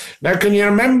 Now, can you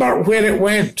remember where it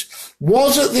went?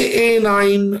 Was it the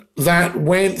A9 that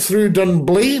went through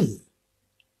Dunblane?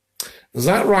 Is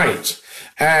that right?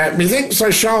 Methinks I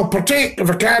shall partake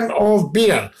of a can of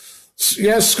beer.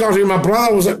 Yes, Scotty, my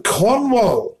brother was at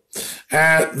Cornwall.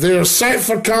 They're set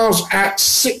for cars at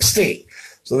 60.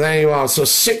 So there you are. So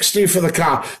 60 for the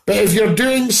car. But if you're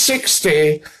doing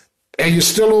 60... are you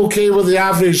still okay with the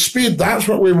average speed? That's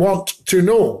what we want to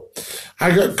know.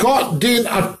 I got caught doing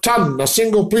a ton. A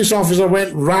single police officer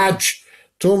went Raj,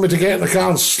 told me to get in the car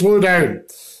and slow down.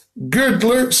 Good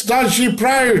looks does you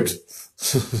proud.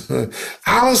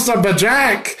 Alistair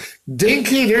Bajak,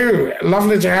 Dinky-Doo,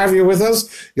 lovely to have you with us.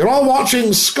 You're all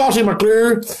watching Scottie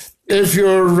McClue. If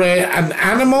you're an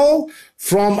animal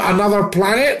from another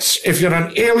planet, if you're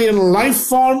an alien life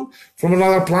form from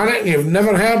another planet and you've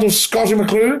never heard of Scottie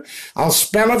McClue, I'll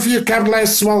spell it for you, capital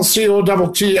S, small C,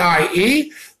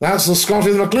 O-T-T-I-E. That's the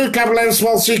Scottie McClue, capital N,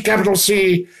 small c, capital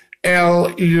C,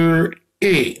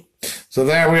 L-U-E. So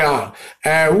there we are.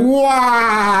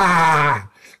 Wah!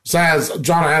 Says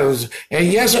John Adams.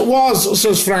 Yes, it was,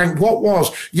 says Frank. What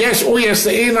was? Yes, oh yes,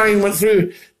 the A9 went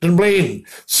through Dunblane.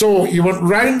 So you went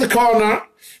round the corner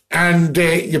and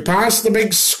you passed the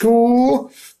big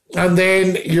school and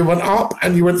then you went up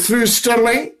and you went through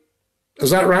Stirling. Is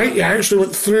that right? You actually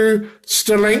went through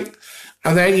Stirling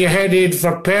and then you headed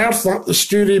for Perth up the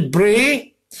Stewry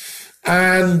Bray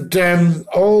and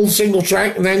all single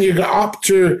track, and then you got up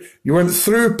to, you went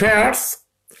through Perth.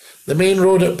 The main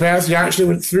road at Perth, you actually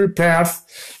went through Perth,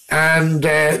 and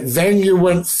then you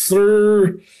went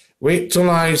through, wait till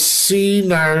I see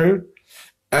now,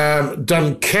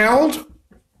 Dunkeld,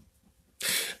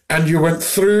 and you went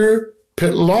through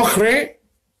Pitlochry.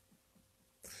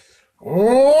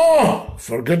 Oh,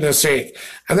 for goodness sake.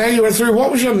 And then you went through,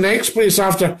 what was your next place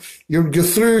after? You go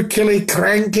through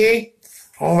Killycranky,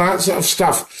 all that sort of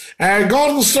stuff.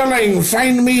 Gordon Stirling,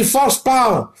 find me first,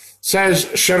 pal, says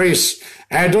Charisse.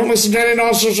 Don't listen to any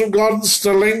nonsense from Gordon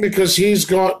Stirling because he's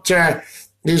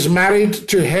married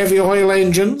to heavy oil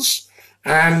engines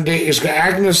and he's got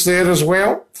Agnes there as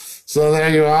well. So there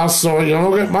you are. So you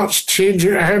don't get much change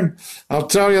out of him. I'll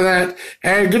tell you that.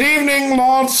 Good evening,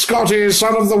 Lord Scotty,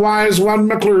 son of the wise one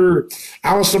McClue.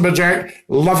 Alistair Bajak,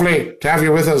 lovely to have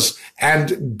you with us.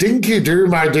 And Dinky-Doo,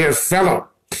 my dear fellow.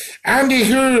 Andy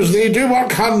Hughes, they do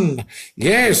work hun.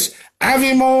 Yes.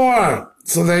 Aviemore.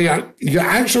 So there you are. You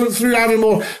actually went through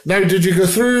Aviemore. Now, did you go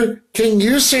through King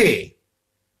Yusi?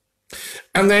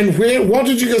 And then what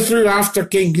did you go through after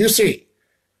King Yusi?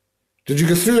 Did you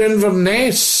go through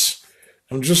Inverness?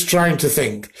 I'm just trying to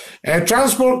think.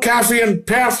 Transport Cafe in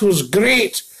Perth was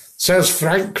great, says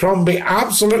Frank Crombie.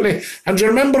 Absolutely. And do you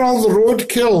remember all the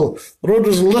roadkill? The road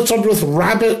was littered with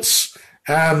rabbits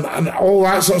and all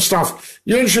that sort of stuff.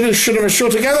 You and should have a show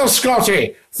together,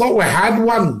 Scotty. Thought we had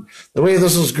one, the way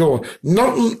this is going.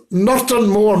 Newton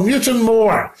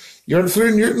Moor. You went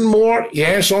through Newton Moor?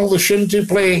 Yes, all the shinty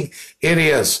playing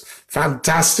areas.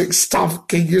 Fantastic stuff.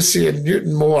 Can you see in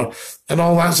Newton Moor and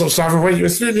all that sort of stuff? And when you were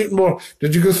through Newton Moor,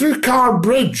 did you go through Carr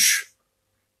Bridge?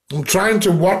 I'm trying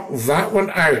to work that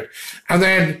one out. And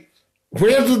then,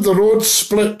 where did the road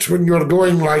split when you were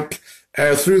going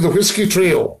through the Whiskey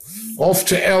Trail, off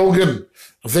to Elgin?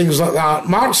 Things like that.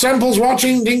 Mark Semple's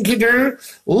watching, Dinky-Doo.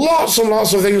 Lots and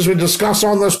lots of things we discuss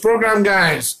on this programme,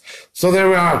 guys. So there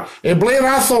we are. Blair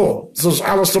Athol, says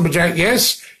Alistair Bajak.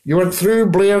 Yes, you went through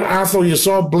Blair Athol. You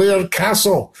saw Blair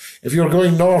Castle. If you were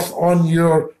going north on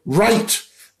your right,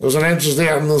 there was an entrance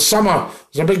there. In the summer,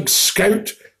 there's a big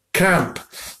scout camp.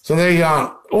 So there you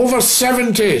are. Over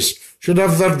 70s should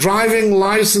have their driving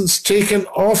licence taken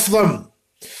off them,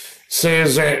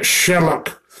 says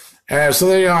Sherlock. So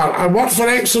there you are. I work for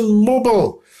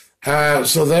ExxonMobil.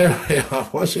 So there we are.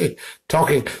 What's he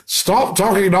talking? Stop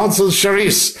talking nonsense,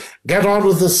 Charisse. Get on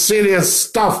with the serious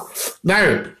stuff.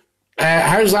 Now,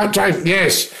 how's that time?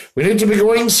 Yes, we need to be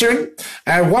going soon.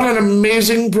 What an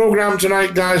amazing programme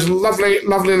tonight, guys. Lovely,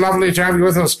 lovely, lovely to have you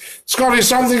with us. Scotty,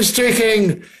 something's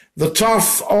taking the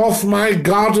turf off my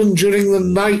garden during the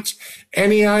night.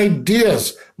 Any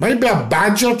ideas? Might be a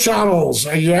badger, Charles.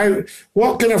 Are you out?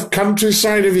 What kind of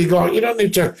countryside have you got? You don't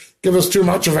need to give us too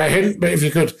much of a hint, but if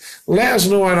you could let us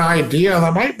know an idea.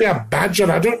 There might be a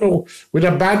badger. I don't know. Would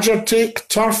a badger take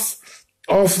turf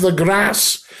off the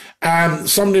grass?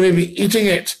 Somebody may be eating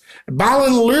it.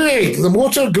 Ballinluig, the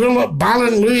motor grill at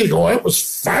Ballinluig. Oh, it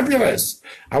was fabulous.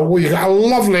 Oh, you got a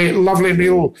lovely, lovely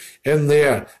meal in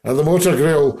there at the motor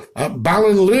grill at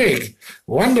Ballinluig.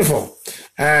 Wonderful.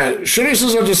 Shirley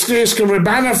says a disgrace. Can we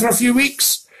ban her for a few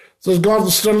weeks? Says Gordon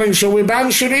Stirling. Shall we ban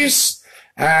Shirley's?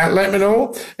 Let me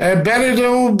know.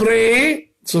 Berriedale Bray,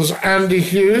 says Andy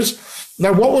Hughes.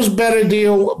 Now, what was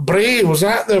Berriedale Bray? Was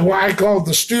that what I called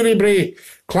the Story Bray,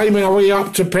 climbing away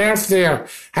up to Perth there?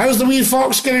 How's the wee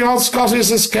fox getting on, Scotty?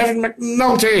 Says Kevin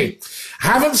McNulty.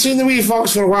 Haven't seen the wee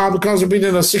fox for a while because I've been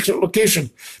in a secret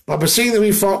location, but I'll be seeing the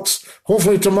wee fox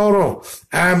hopefully tomorrow.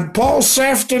 Paul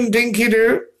Sefton,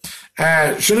 Dinky-Doo.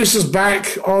 Shanice is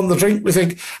back on the drink, we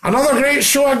think. Another great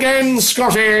show again,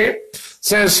 Scotty,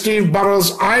 says Steve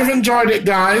Burrows. I've enjoyed it,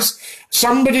 guys.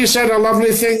 Somebody said a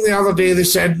lovely thing the other day. They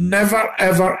said, never,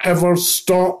 ever, ever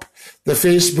stop the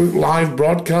Facebook Live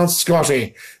broadcast,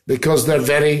 Scotty, because they're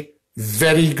very,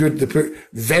 very good. They put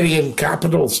very in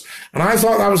capitals. And I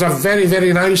thought that was a very,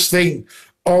 very nice thing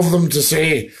of them to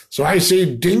say. So I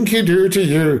say Dinky-Doo to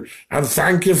you, and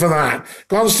thank you for that.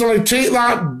 Constantly take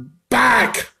that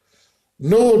back.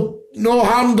 No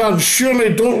harm done.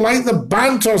 Surely don't like the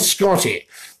banter, Scotty.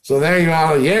 So there you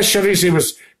are. Yes, Sharice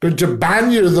was going to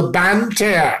ban you, the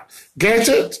banter. Get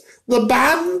it? The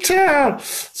banter.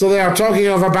 So they are talking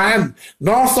of a ban.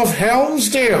 North of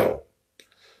Helmsdale.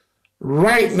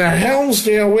 Right, now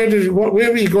Helmsdale, where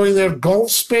were you going there?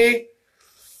 Golspie?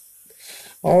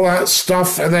 All that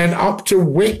stuff, and then up to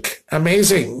Wick.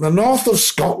 Amazing. The north of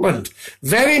Scotland.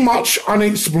 Very much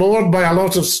unexplored by a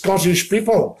lot of Scottish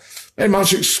people. Very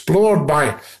much explored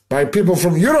by people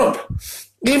from Europe.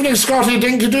 Evening, Scotty.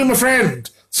 Dinky-Doo, my friend,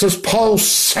 says Paul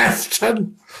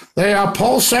Sefton. They are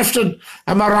Paul Sefton.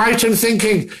 Am I right in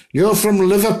thinking you're from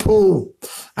Liverpool?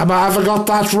 Have I got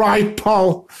that right,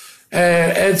 Paul?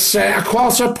 It's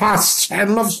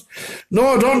 10:15, loves.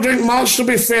 No, don't drink much, to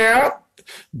be fair.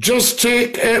 Just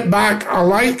take it back. I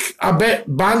like a bit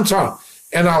banter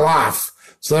and a laugh.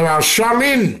 So there are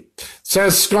Charlene,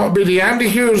 says Scott Beatty. Andy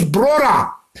Hughes,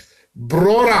 Brora,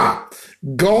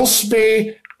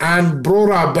 Golspie and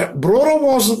Brora. But Brora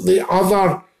wasn't the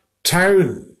other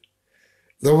town.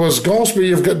 There was Golspie.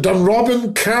 You've got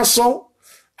Dunrobin Castle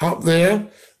up there.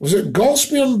 Was it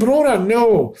Golspie and Brora?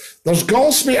 No. There's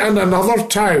Golspie and another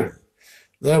town.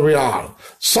 There we are.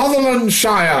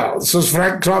 Sutherlandshire, says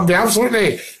Frank Crombie.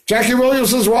 Absolutely. Jackie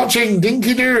Williams is watching.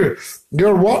 Dinky-Doo.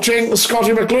 You're watching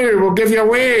Scottie McClue. We'll give you a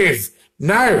wave.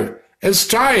 Now, it's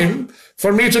time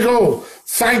for me to go.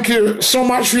 Thank you so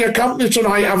much for your company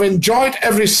tonight. I've enjoyed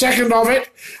every second of it.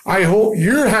 I hope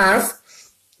you have.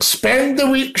 Spend the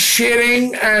week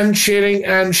sharing and sharing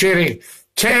and sharing.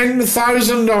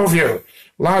 10,000 of you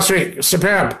last week.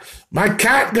 Superb. My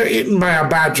cat got eaten by a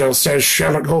badger, says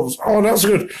Sherlock Holmes. Oh, that's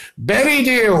good.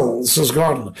 Berriedale, says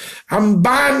Gordon. I'm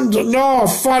banned. No,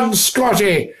 fun,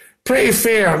 Scotty. Pretty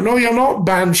fair. No, you're not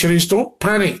banned, Sharice. Don't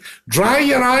panic. Dry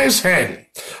your eyes, hen.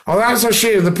 Oh, that's a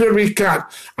shame. The poor wee cat.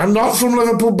 I'm not from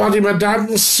Liverpool, buddy. My dad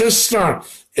and sister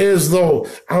is, though.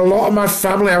 A lot of my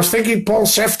family. I was thinking Paul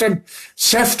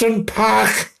Sefton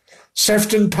Park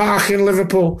in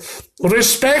Liverpool.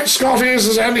 Respect, Scotty,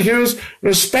 says Andy Hughes.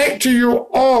 Respect to you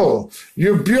all,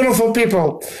 you beautiful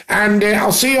people. And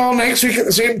I'll see you all next week at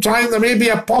the same time. There may be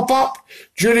a pop-up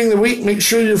during the week. Make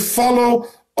sure you follow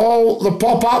all the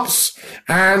pop-ups.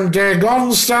 And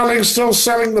Gordon Starling still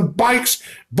selling the bikes.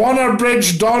 Bonner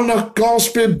Bridge, Donna,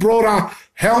 Golspie, Brora,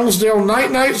 Helmsdale,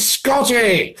 night,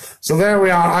 Scotty. So there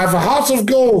we are. I have a heart of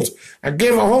gold. I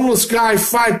gave a homeless guy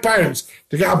 £5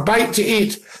 to get a bite to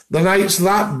eat. The night's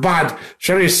that bad.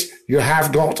 Sharice, you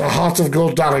have got a heart of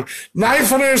gold, darling. Night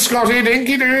for now, Scotty.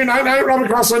 Dinky-Doo. Night, Robert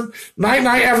Crossan. Night,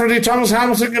 everybody. Thomas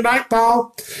Hamilton. Good night,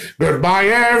 pal. Goodbye,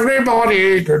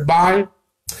 everybody. Goodbye.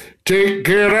 Take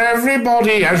care,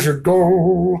 everybody, as you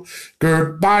go.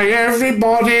 Goodbye,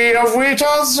 everybody. Auf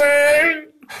Wiedersehen.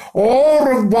 Au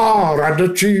revoir and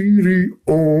a cheerio.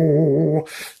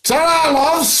 Ta-ra,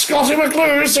 love, Scottie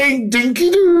McClue saying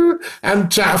Dinky-Doo and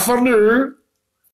ta for now.